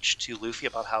speech to Luffy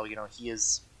about how, he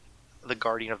is the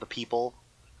guardian of the people,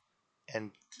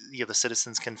 and the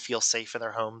citizens can feel safe in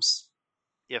their homes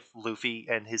if Luffy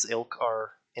and his ilk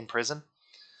are in prison.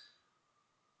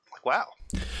 Like, wow.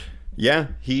 Yeah,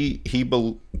 he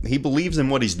believes in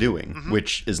what he's doing,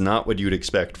 which is not what you'd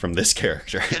expect from this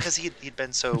character. Because he'd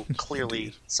been so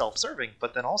clearly self-serving,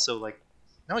 but then also, like,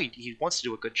 no, he wants to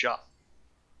do a good job.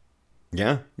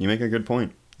 Yeah, you make a good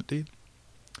point. Indeed.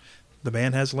 The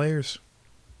man has layers.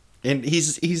 And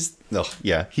he's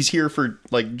here for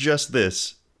like just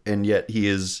this, and yet he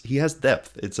has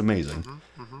depth. It's amazing.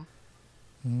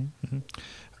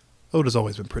 Oda's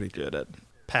always been pretty good at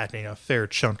packing a fair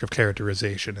chunk of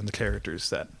characterization in the characters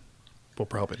that will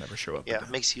probably never show up. Yeah,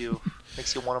 again. makes you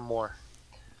want him more.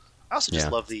 I also just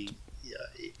Yeah. love the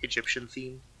Egyptian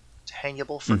theme to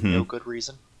Hannibal for no good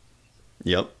reason.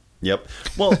 Yep.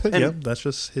 Well, and Yep, that's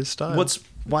just his style. what's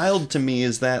wild to me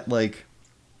is that like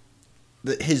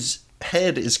his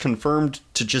head is confirmed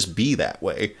to just be that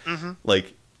way.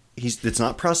 Like it's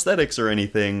not prosthetics or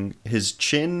anything. His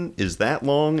chin is that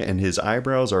long and his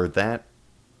eyebrows are that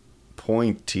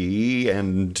pointy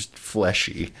and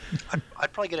fleshy.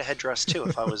 I'd probably get a headdress too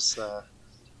if I was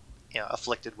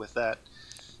afflicted with that.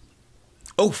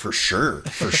 Oh, for sure.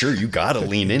 You gotta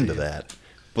lean into that.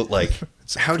 But like,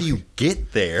 how do you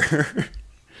get there?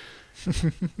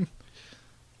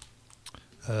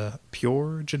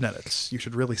 Pure genetics. You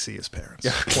should really see his parents.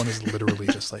 One is literally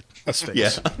just like a sphinx. Yeah.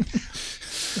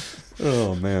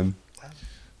 Oh, man.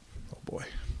 Oh, boy.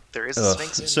 There is a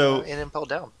Sphinx in Impel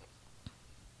Down.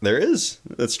 There is.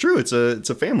 That's true. It's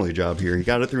a family job here. He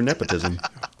got it through nepotism.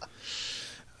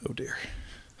 Oh, dear.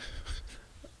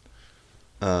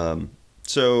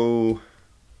 So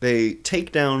they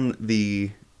take down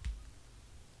the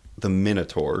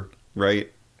Minotaur,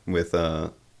 right? With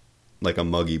like a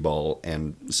muggy ball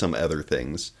and some other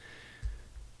things.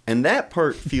 And that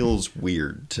part feels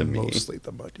weird to me. Mostly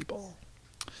the muggy ball.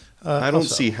 I don't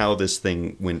see how this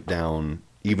thing went down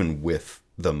even with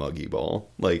the muggy ball.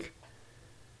 Like,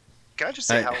 can I just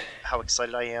say how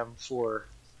excited I am for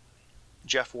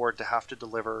Jeff Ward to have to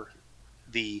deliver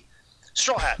the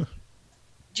Straw Hat? Do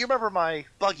you remember my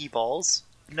buggy balls?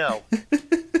 No.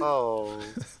 Oh.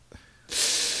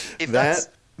 If that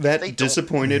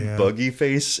disappointed buggy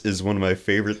face is one of my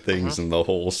favorite things in the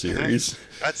whole series.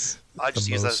 I just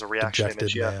use that as a reaction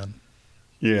image. Yeah. Man.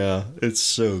 Yeah, it's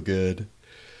so good.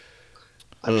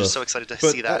 I'm just so excited to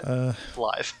see that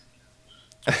live.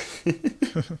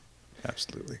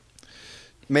 Absolutely.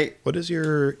 Mate, what is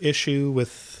your issue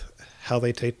with how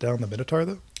they take down the Minotaur,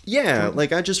 though? Yeah,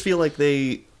 like I just feel like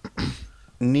they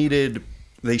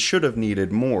should have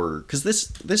needed more, because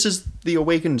this is the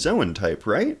awakened Zoan type,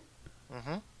 right?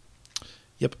 Mm-hmm.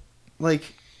 Yep.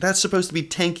 Like, that's supposed to be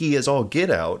tanky as all get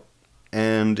out,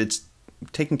 and it's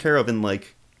taken care of in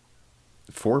like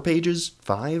 4 pages,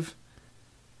 5.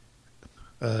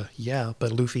 Yeah,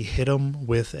 but Luffy hit him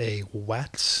with a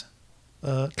wax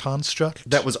construct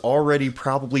that was already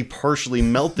probably partially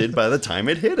melted by the time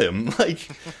it hit him. Like,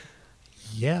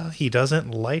 yeah, he doesn't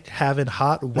like having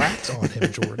hot wax on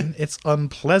him, Jordan. It's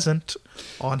unpleasant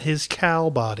on his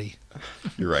cow body.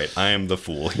 You're right. I am the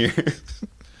fool here.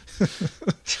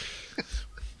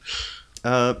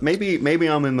 Maybe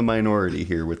I'm in the minority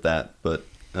here with that, but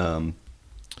I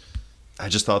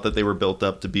just thought that they were built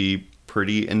up to be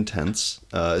pretty intense,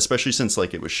 especially since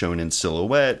like it was shown in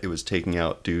silhouette. It was taking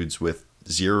out dudes with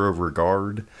 0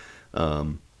 regard,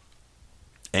 and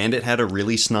it had a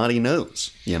really snotty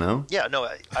nose, you know? Yeah, no,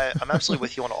 I'm absolutely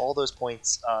with you on all those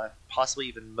points, possibly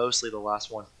even mostly the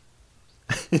last one.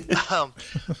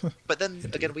 But then,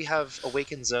 again, we have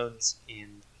Awakened Zones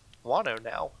in Wano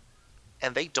now,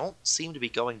 and they don't seem to be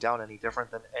going down any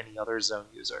different than any other zone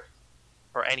user,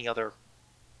 or any other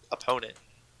opponent.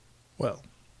 Well,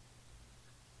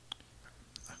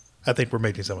 I think we're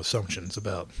making some assumptions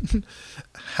about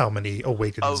how many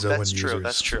Awakened Zone users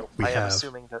that's true. we have. I am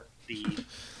assuming that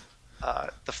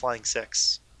the Flying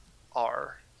Six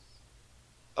are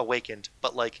awakened,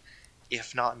 but like,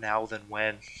 if not now, then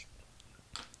when?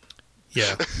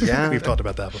 Yeah, we've talked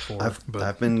about that before.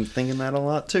 I've been thinking that a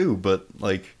lot too, but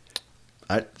like,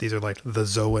 these are like the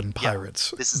Zoan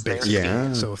pirates. This is their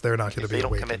yeah. So if they're not going to be they don't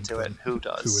awakened, commit to it, who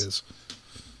does? Who is?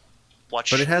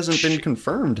 But it hasn't been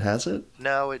confirmed, has it?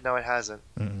 No, it hasn't.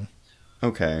 Mm-mm.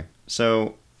 Okay,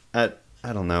 so I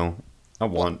don't know. I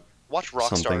want watch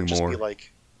Rockstar something just more. be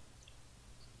like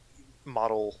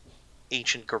model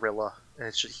ancient gorilla,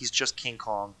 and he's just King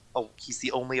Kong. Oh, he's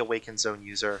the only Awakened Zone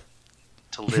user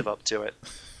to live up to it.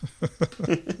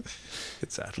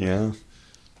 It's actually Yeah.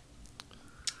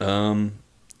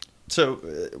 So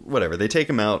whatever, they take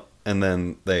him out, and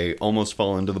then they almost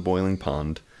fall into the boiling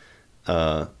pond.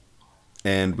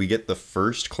 And we get the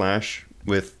first clash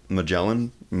with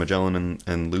Magellan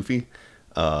and Luffy,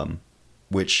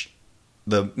 which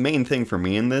the main thing for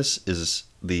me in this is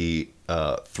the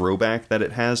throwback that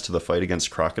it has to the fight against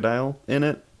Crocodile in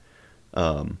it.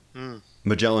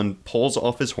 Magellan pulls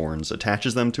off his horns,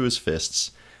 attaches them to his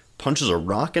fists, punches a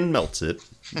rock and melts it,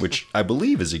 which I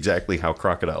believe is exactly how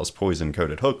Crocodile's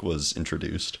poison-coated hook was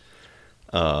introduced.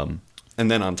 And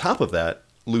then on top of that,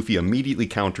 Luffy immediately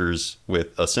counters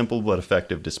with a simple but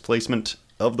effective displacement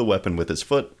of the weapon with his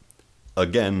foot,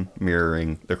 again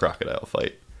mirroring the crocodile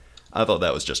fight. I thought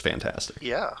that was just fantastic.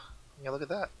 Yeah, look at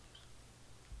that.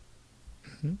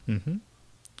 Mm-hmm.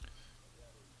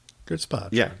 Good spot.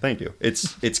 Yeah, thank you.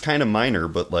 It's kind of minor,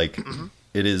 but like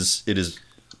it is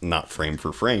not frame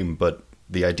for frame, but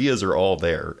the ideas are all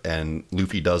there, and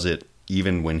Luffy does it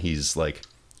even when he's like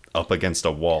up against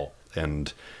a wall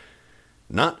and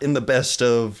not in the best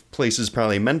of places,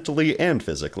 probably mentally and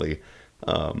physically.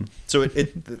 So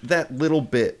it that little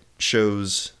bit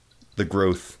shows the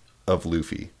growth of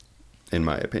Luffy, in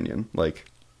my opinion. Like,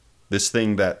 this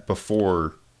thing that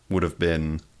before would have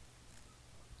been,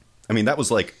 I mean, that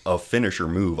was like a finisher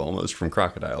move almost from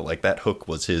Crocodile. Like, that hook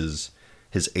was his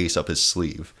ace up his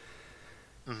sleeve.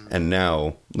 And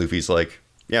now Luffy's like,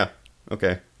 yeah,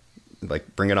 okay,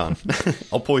 Like, bring it on.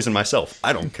 I'll poison myself.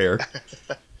 I don't care.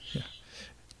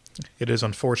 It is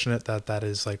unfortunate that that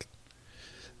is like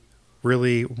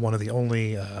really one of the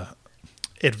only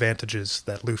advantages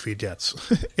that Luffy gets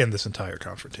in this entire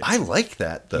confrontation. I like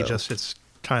that, though. It's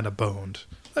kind of boned.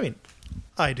 I mean,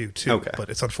 I do too, Okay. but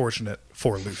it's unfortunate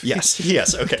for Luffy.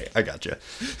 Yes, okay, I gotcha.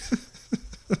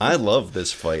 I love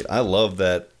this fight. I love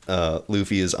that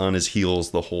Luffy is on his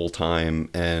heels the whole time,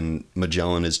 and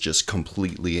Magellan is just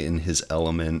completely in his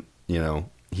element. You know,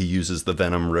 he uses the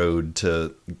Venom Road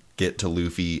to get to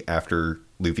Luffy after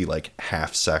Luffy, like,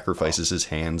 half sacrifices his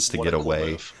hands to What get a cool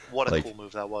away. move. What a Like, cool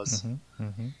move that was.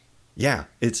 yeah,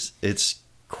 it's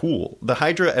cool. The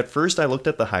Hydra, at first I looked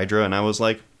at the Hydra and I was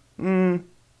like,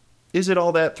 is it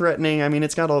all that threatening? I mean,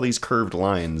 it's got all these curved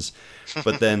lines.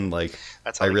 But then, like,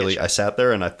 That's how they get you. I sat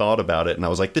there and I thought about it and I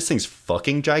was like, this thing's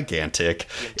fucking gigantic.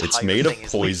 The It's entire made of thing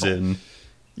is poison.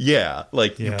 Yeah,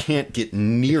 like, you Yeah. can't get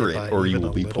near If I it or you even will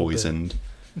a be little bit. poisoned.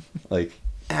 Like,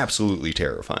 absolutely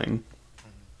terrifying.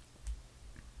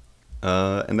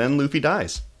 And then Luffy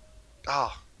dies.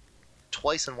 Ah,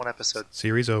 twice in one episode.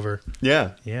 Series over.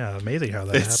 Yeah, Yeah, amazing how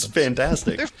that it's happens.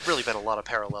 fantastic. There's really been a lot of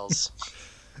parallels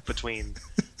between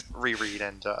reread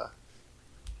and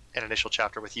an initial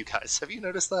chapter with you guys. Have you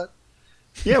noticed that?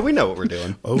 Yeah, we know what we're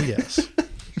doing. Oh, yes.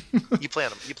 You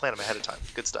plan them ahead of time.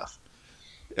 Good stuff.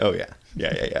 Oh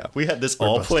yeah. We had this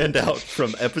all busted. planned out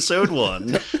from episode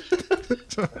 1.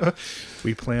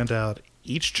 We planned out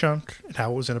each chunk and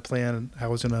how it was going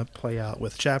to play out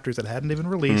with chapters that hadn't even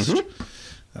released.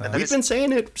 And We've been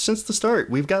saying it since the start.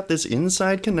 We've got this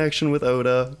inside connection with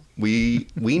Oda. We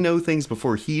know things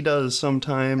before he does and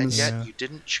sometimes. yet Yeah. you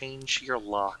didn't change your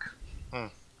lock.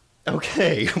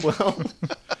 Okay, well,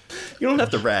 you don't have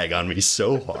to rag on me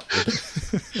so hard.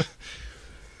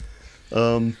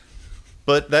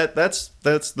 But that's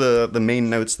the main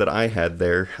notes that I had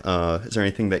there. Is there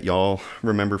anything that y'all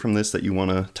remember from this that you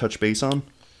want to touch base on?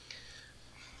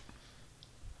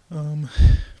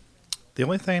 The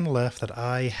only thing left that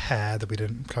I had that we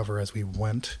didn't cover as we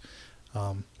went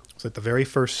was like the very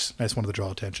first. I just wanted to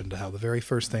draw attention to how the very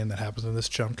first thing that happens in this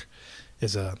chunk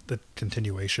is the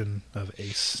continuation of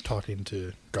Ace talking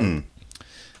to Garp.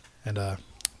 And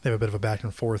they have a bit of a back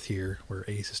and forth here where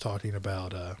Ace is talking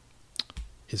about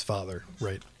his father,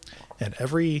 right? And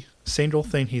every single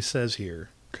thing he says here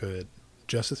could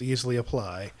just as easily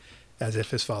apply as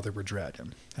if his father were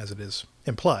Dragon, as it is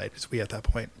implied, because we at that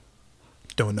point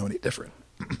don't know any different,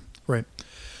 right?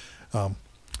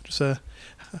 Just a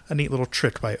neat little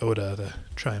trick by Oda to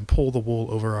try and pull the wool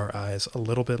over our eyes a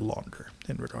little bit longer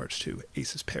in regards to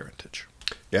Ace's parentage.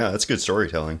 Yeah, that's good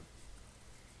storytelling.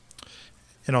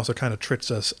 And also kind of tricks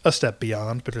us a step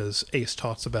beyond because Ace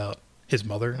talks about his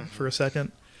mother for a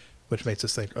second, which makes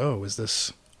us think, oh, is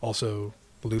this also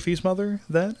Luffy's mother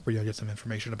then? We're going to get some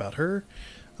information about her.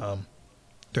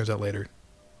 Turns out later,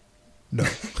 no.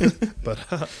 But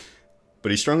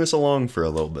But he strung us along for a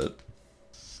little bit.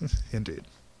 indeed.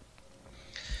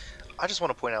 I just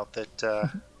want to point out that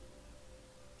the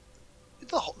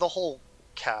whole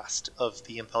cast of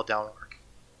the Impel Down arc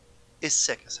is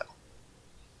sick as hell.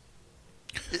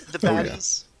 The Oh, yeah.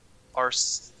 baddies are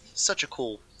such a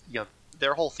cool,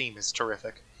 their whole theme is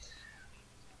terrific.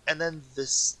 And then the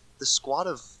squad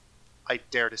of, I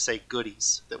dare to say,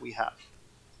 goodies that we have.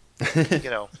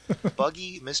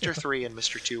 Buggy, Mr. 3, and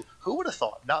Mr. 2. Who would have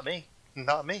thought? Not me.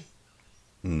 Not me.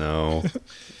 No.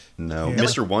 Yeah.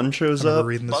 Mr. 1 shows I remember up.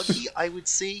 reading this. Buggy, I would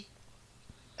see,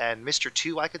 and Mr.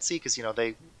 2 I could see because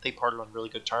they parted on really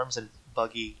good terms, and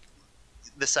Buggy,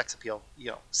 the sex appeal,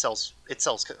 sells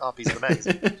copies of the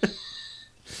magazine.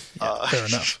 Fair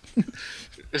enough.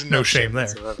 There's No shame there.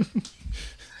 whatsoever.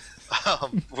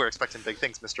 We're expecting big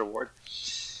things, Mr. Ward.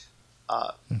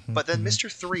 But then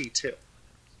Mr. 3 too.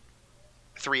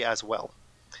 3 as well,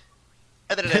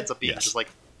 and then it ends up being Yes. just like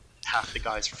half the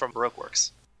guys from Baroque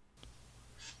Works.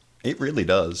 It really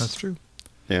does. That's true.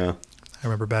 Yeah. I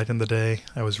remember back in the day,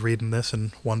 I was reading this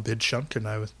in one big chunk,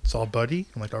 and saw Buggy.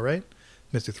 I'm like, all right.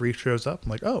 Mr. 3 shows up. I'm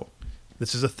like, oh,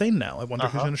 this is a thing now. I wonder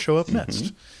who's going to show up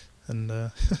next.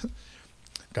 And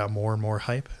got more and more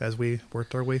hype as we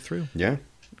worked our way through. Yeah.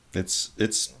 It's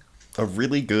a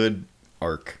really good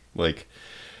arc. Like,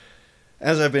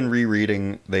 as I've been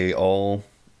rereading, they're all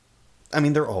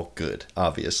good,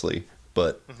 obviously.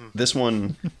 But this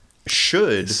one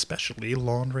should... Especially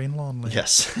Lawn Rain Lawn Lane.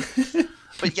 Yes.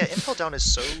 But yeah, Impel Down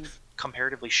is so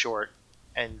comparatively short,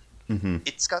 and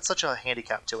it's got such a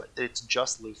handicap to it that it's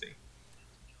just Luffy.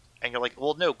 And you're like,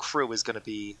 well, no crew is going to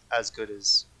be as good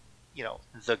as,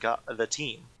 the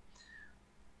team.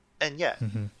 And yet,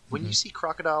 when you see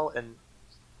Crocodile and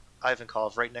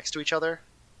Ivankov right next to each other,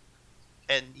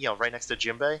 and right next to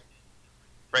Jimbei,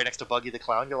 right next to Buggy the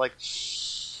Clown, you're like,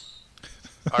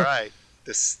 all right,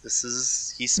 this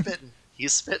is he's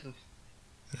spitting.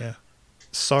 Yeah.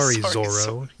 Sorry, Sorry,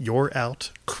 Zorro, you're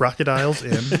out. Crocodile's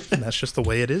in, and that's just the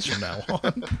way it is from now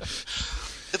on.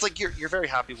 It's like you're very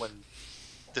happy when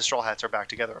the Straw Hats are back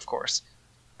together, of course,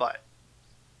 but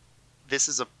this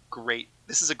is a great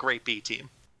B team.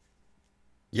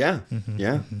 Yeah,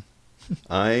 yeah.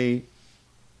 I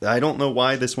don't know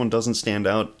why this one doesn't stand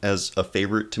out as a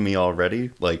favorite to me already.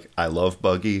 Like, I love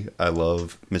Buggy, I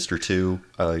love Mr. 2,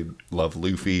 I love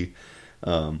Luffy.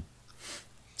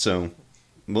 So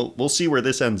we'll see where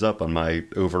this ends up on my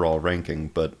overall ranking,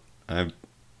 but I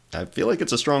feel like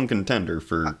it's a strong contender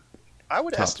for I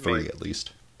would top estimate 3 at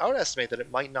least. I would estimate that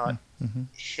it might not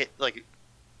hit, like,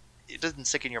 it doesn't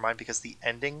stick in your mind because the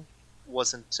ending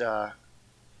wasn't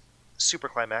super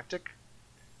climactic.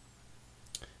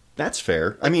 That's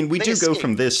fair. I mean, we they do go escape.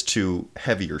 from this to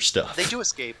heavier stuff. They do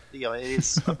escape. It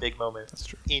is a big moment That's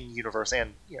true. in universe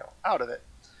and out of it.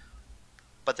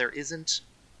 But there isn't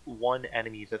one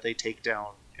enemy that they take down,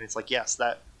 and it's like, yes,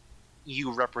 that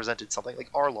you represented something. Like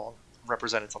Arlong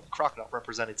represented something. Crocodile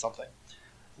represented something.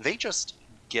 They just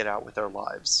get out with their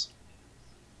lives.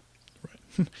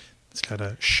 Just kind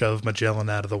of shove Magellan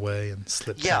out of the way and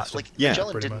slip Yeah, past him. like Yeah,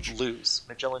 Magellan pretty didn't much. lose.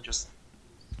 Magellan just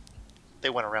they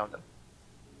went around him.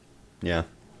 Yeah.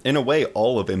 In a way,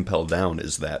 all of Impel Down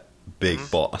is that big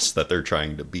boss that they're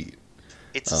trying to beat.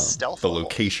 It's a stealth The level.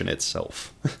 location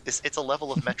itself. It's a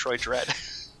level of Metroid Dread.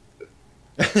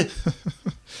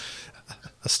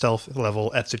 A stealth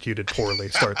level executed poorly,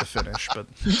 start to finish, but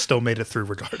still made it through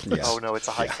regardless. Yeah. Oh no, it's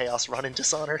a high chaos run in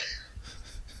Dishonored.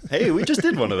 Hey, we just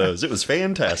did one of those. It was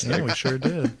fantastic. Yeah, we sure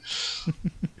did.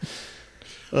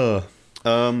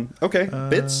 Okay,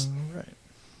 bits. Right.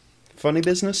 Funny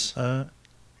business.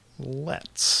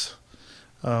 Let's.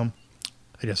 I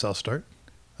guess I'll start.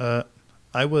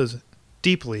 I was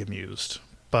deeply amused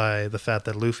by the fact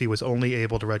that Luffy was only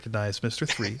able to recognize Mr.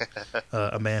 3,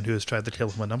 a man who has tried to kill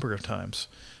him a number of times,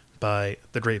 by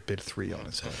the great big 3 on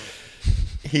his head.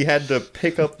 He had to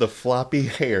pick up the floppy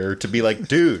hair to be like,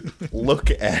 dude,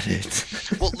 look at it.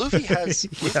 Well, Luffy has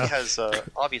Yeah.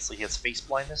 obviously he has face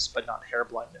blindness, but not hair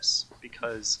blindness,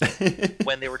 because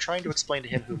when they were trying to explain to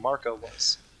him who Marco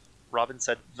was, Robin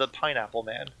said the Pineapple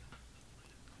Man,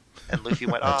 and Luffy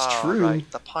went, That's true.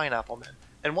 right, the Pineapple Man."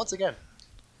 And once again,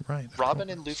 Right. Robin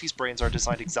and Luffy's brains are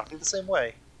designed exactly the same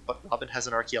way, but Robin has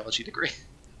an archaeology degree.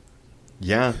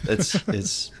 Yeah, it's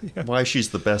why she's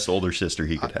the best older sister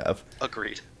he could have.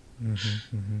 Agreed.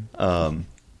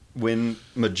 When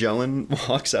Magellan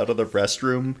walks out of the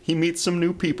restroom, he meets some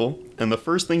new people, and the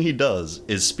first thing he does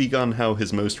is speak on how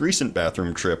his most recent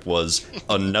bathroom trip was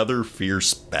another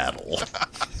fierce battle.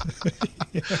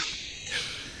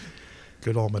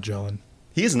 Good old Magellan.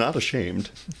 He is not ashamed.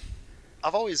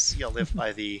 I've always lived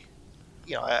by the,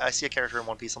 I see a character in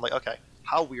One Piece, I'm like, okay,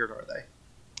 how weird are they?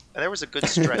 And there was a good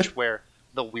stretch where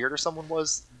the weirder someone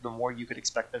was, the more you could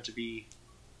expect them to be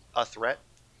a threat.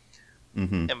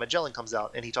 Mm-hmm. And Magellan comes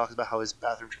out and he talks about how his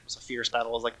bathroom trip was a fierce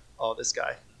battle. I was like, oh, this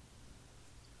guy.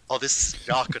 Oh, this is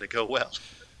not going to go well.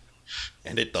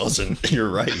 And it doesn't.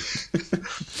 You're right.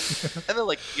 And then,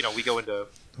 we go into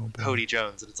Oh, boy. Cody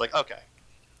Jones, and it's like, okay,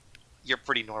 you're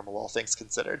pretty normal, all things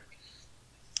considered.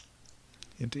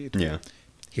 Indeed. Yeah.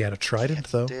 He had a trident,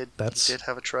 though. He That's did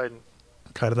have a trident.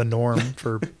 kind of the norm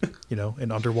for,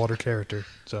 an underwater character.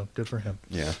 So good for him.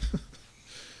 Yeah.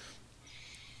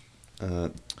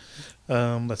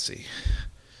 Let's see.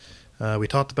 We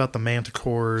talked about the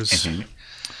Manticores.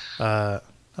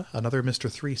 Another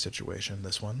Mr. 3 situation,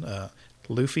 this one.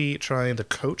 Luffy trying to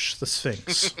coach the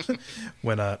Sphinx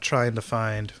when trying to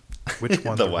find which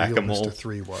one The the real whack-a-mole. Mr.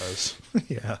 3 was.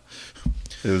 Yeah.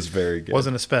 It was very good.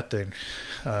 Wasn't expecting.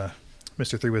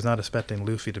 Mr. 3 was not expecting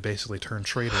Luffy to basically turn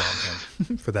traitor on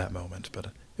him for that moment, but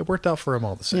it worked out for him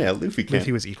all the same. Yeah, Luffy can't.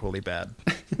 Luffy was equally bad.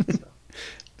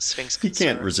 Sphinx He can't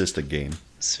concerned. resist a game.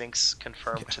 Sphinx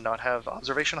confirmed to not have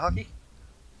observation hockey.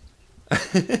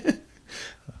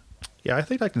 Yeah, I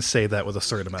think I can say that with a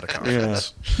certain amount of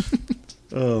confidence.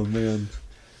 Oh, man.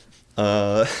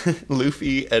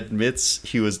 Luffy admits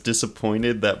he was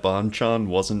disappointed that Bonchan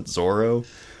wasn't Zoro.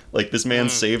 Like, this man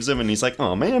saves him, and he's like,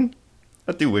 oh, man,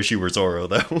 I do wish you were Zoro,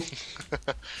 though.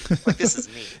 Like, this is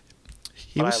me,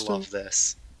 He but I was still, love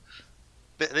this.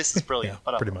 This is brilliant, Yeah,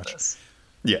 but I pretty love much. this.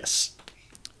 Yes.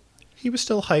 he was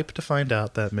still hyped to find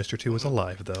out that Mr. 2 was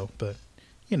alive, though, but,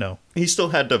 He still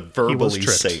had to verbally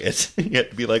tricked. say it. He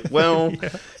had to be like, well,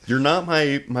 you're not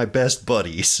my best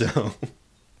buddy, so...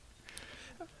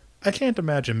 I can't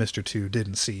imagine Mr. 2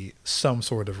 didn't see some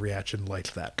sort of reaction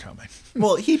like that coming.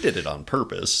 Well, he did it on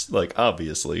purpose. Like,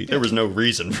 obviously. There was no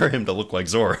reason for him to look like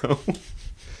Zorro.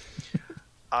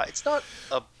 It's not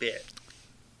a bit,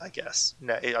 I guess.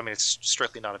 No, I mean, it's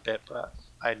strictly not a bit, but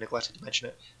I neglected to mention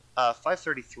it.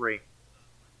 533.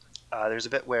 There's a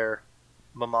bit where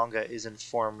Momonga is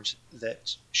informed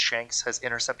that Shanks has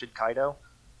intercepted Kaido,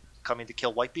 coming to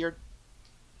kill Whitebeard.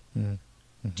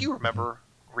 Mm-hmm. Do you remember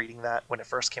reading that when it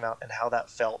first came out and how that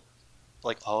felt?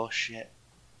 Like, oh shit,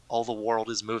 all the world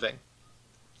is moving.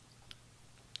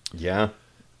 Yeah.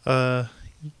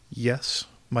 Yes.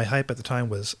 My hype at the time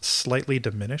was slightly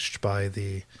diminished by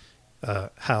the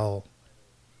how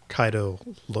Kaido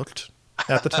looked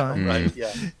at the time. Right,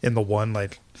 yeah. In the one,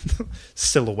 like,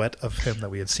 silhouette of him that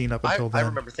we had seen up until then. I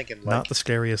remember thinking, like, not the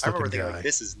scariest looking guy. Like,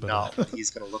 this is but, not what he's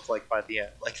going to look like by the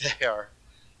end. Like, they are.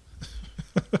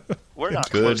 We're not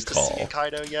Good close call. to seeing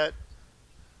Kaido yet.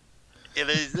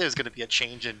 There's going to be a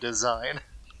change in design.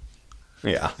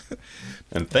 Yeah.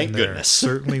 And thank and there goodness.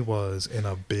 certainly was in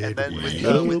a big And then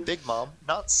way. with Big Mom,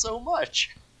 not so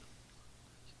much.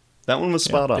 That one was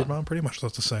spot on. Big Mom pretty much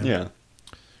looks the same. Yeah.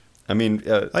 I mean,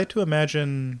 I like to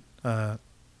imagine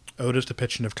Oda's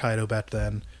depiction of Kaido back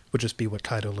then would just be what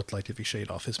Kaido looked like if he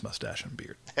shaved off his mustache and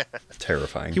beard.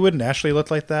 terrifying. He wouldn't actually look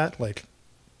like that, like,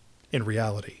 in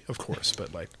reality, of course,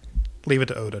 but, like, leave it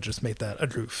to Oda, just make that a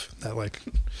goof. That, like,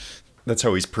 That's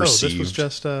how he's perceived. oh, this was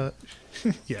just,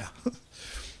 yeah.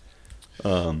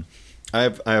 I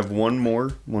have one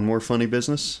more funny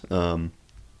business.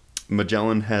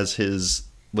 Magellan has his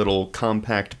little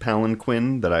compact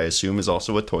palanquin that I assume is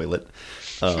also a toilet.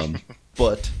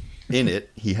 But in it,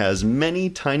 he has many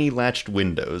tiny latched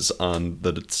windows on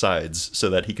the sides so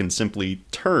that he can simply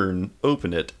turn,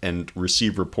 open it, and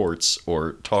receive reports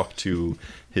or talk to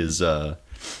his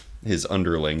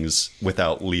underlings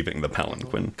without leaving the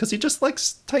palanquin. Because he just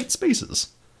likes tight spaces.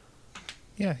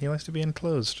 Yeah, he likes to be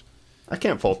enclosed. I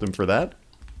can't fault him for that.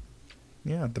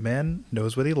 Yeah, the man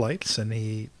knows what he likes, and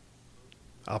he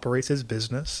operates his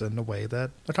business in a way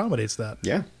that accommodates that.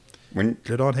 Yeah. When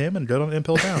Good on him, and good on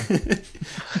Impel Down.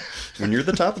 when you're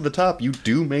the top of the top, you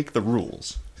do make the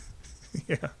rules.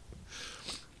 Yeah.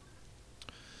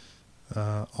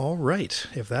 All right.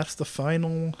 If that's the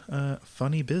final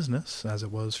funny business, as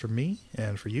it was for me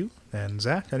and for you, and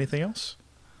Zach, anything else?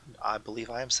 I believe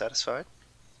I am satisfied.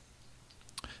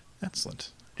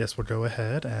 Excellent. Yes, we'll go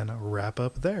ahead and wrap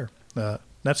up there.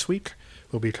 Next week,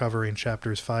 we'll be covering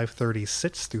chapters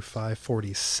 536 through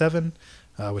 547,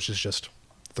 which is just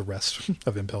the rest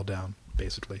of Impel Down,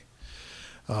 basically.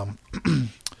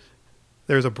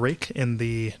 There's a break in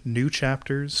the new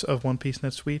chapters of One Piece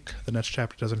next week. The next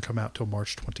chapter doesn't come out till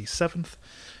March 27th.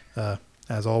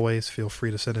 As always, feel free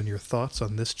to send in your thoughts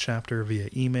on this chapter via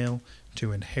email to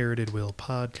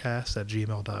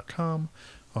inheritedwillpodcast@gmail.com,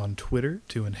 on Twitter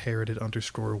to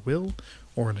inherited_will,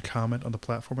 or in a comment on the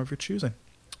platform of your choosing.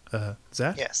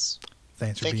 Zach? Yes.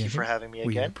 Thanks for Thank being you for here. having me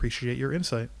We again. appreciate your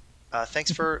insight.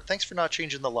 Thanks for not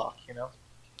changing the lock. You know,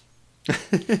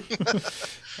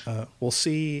 We'll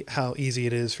see how easy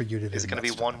it is for you to do. is it going to be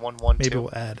next time. 1-1-1-2? Maybe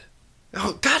we'll add.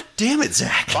 Oh, god damn it,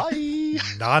 Zach. Bye.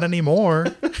 Not anymore.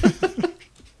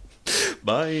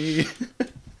 Bye.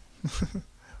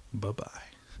 Bye-bye.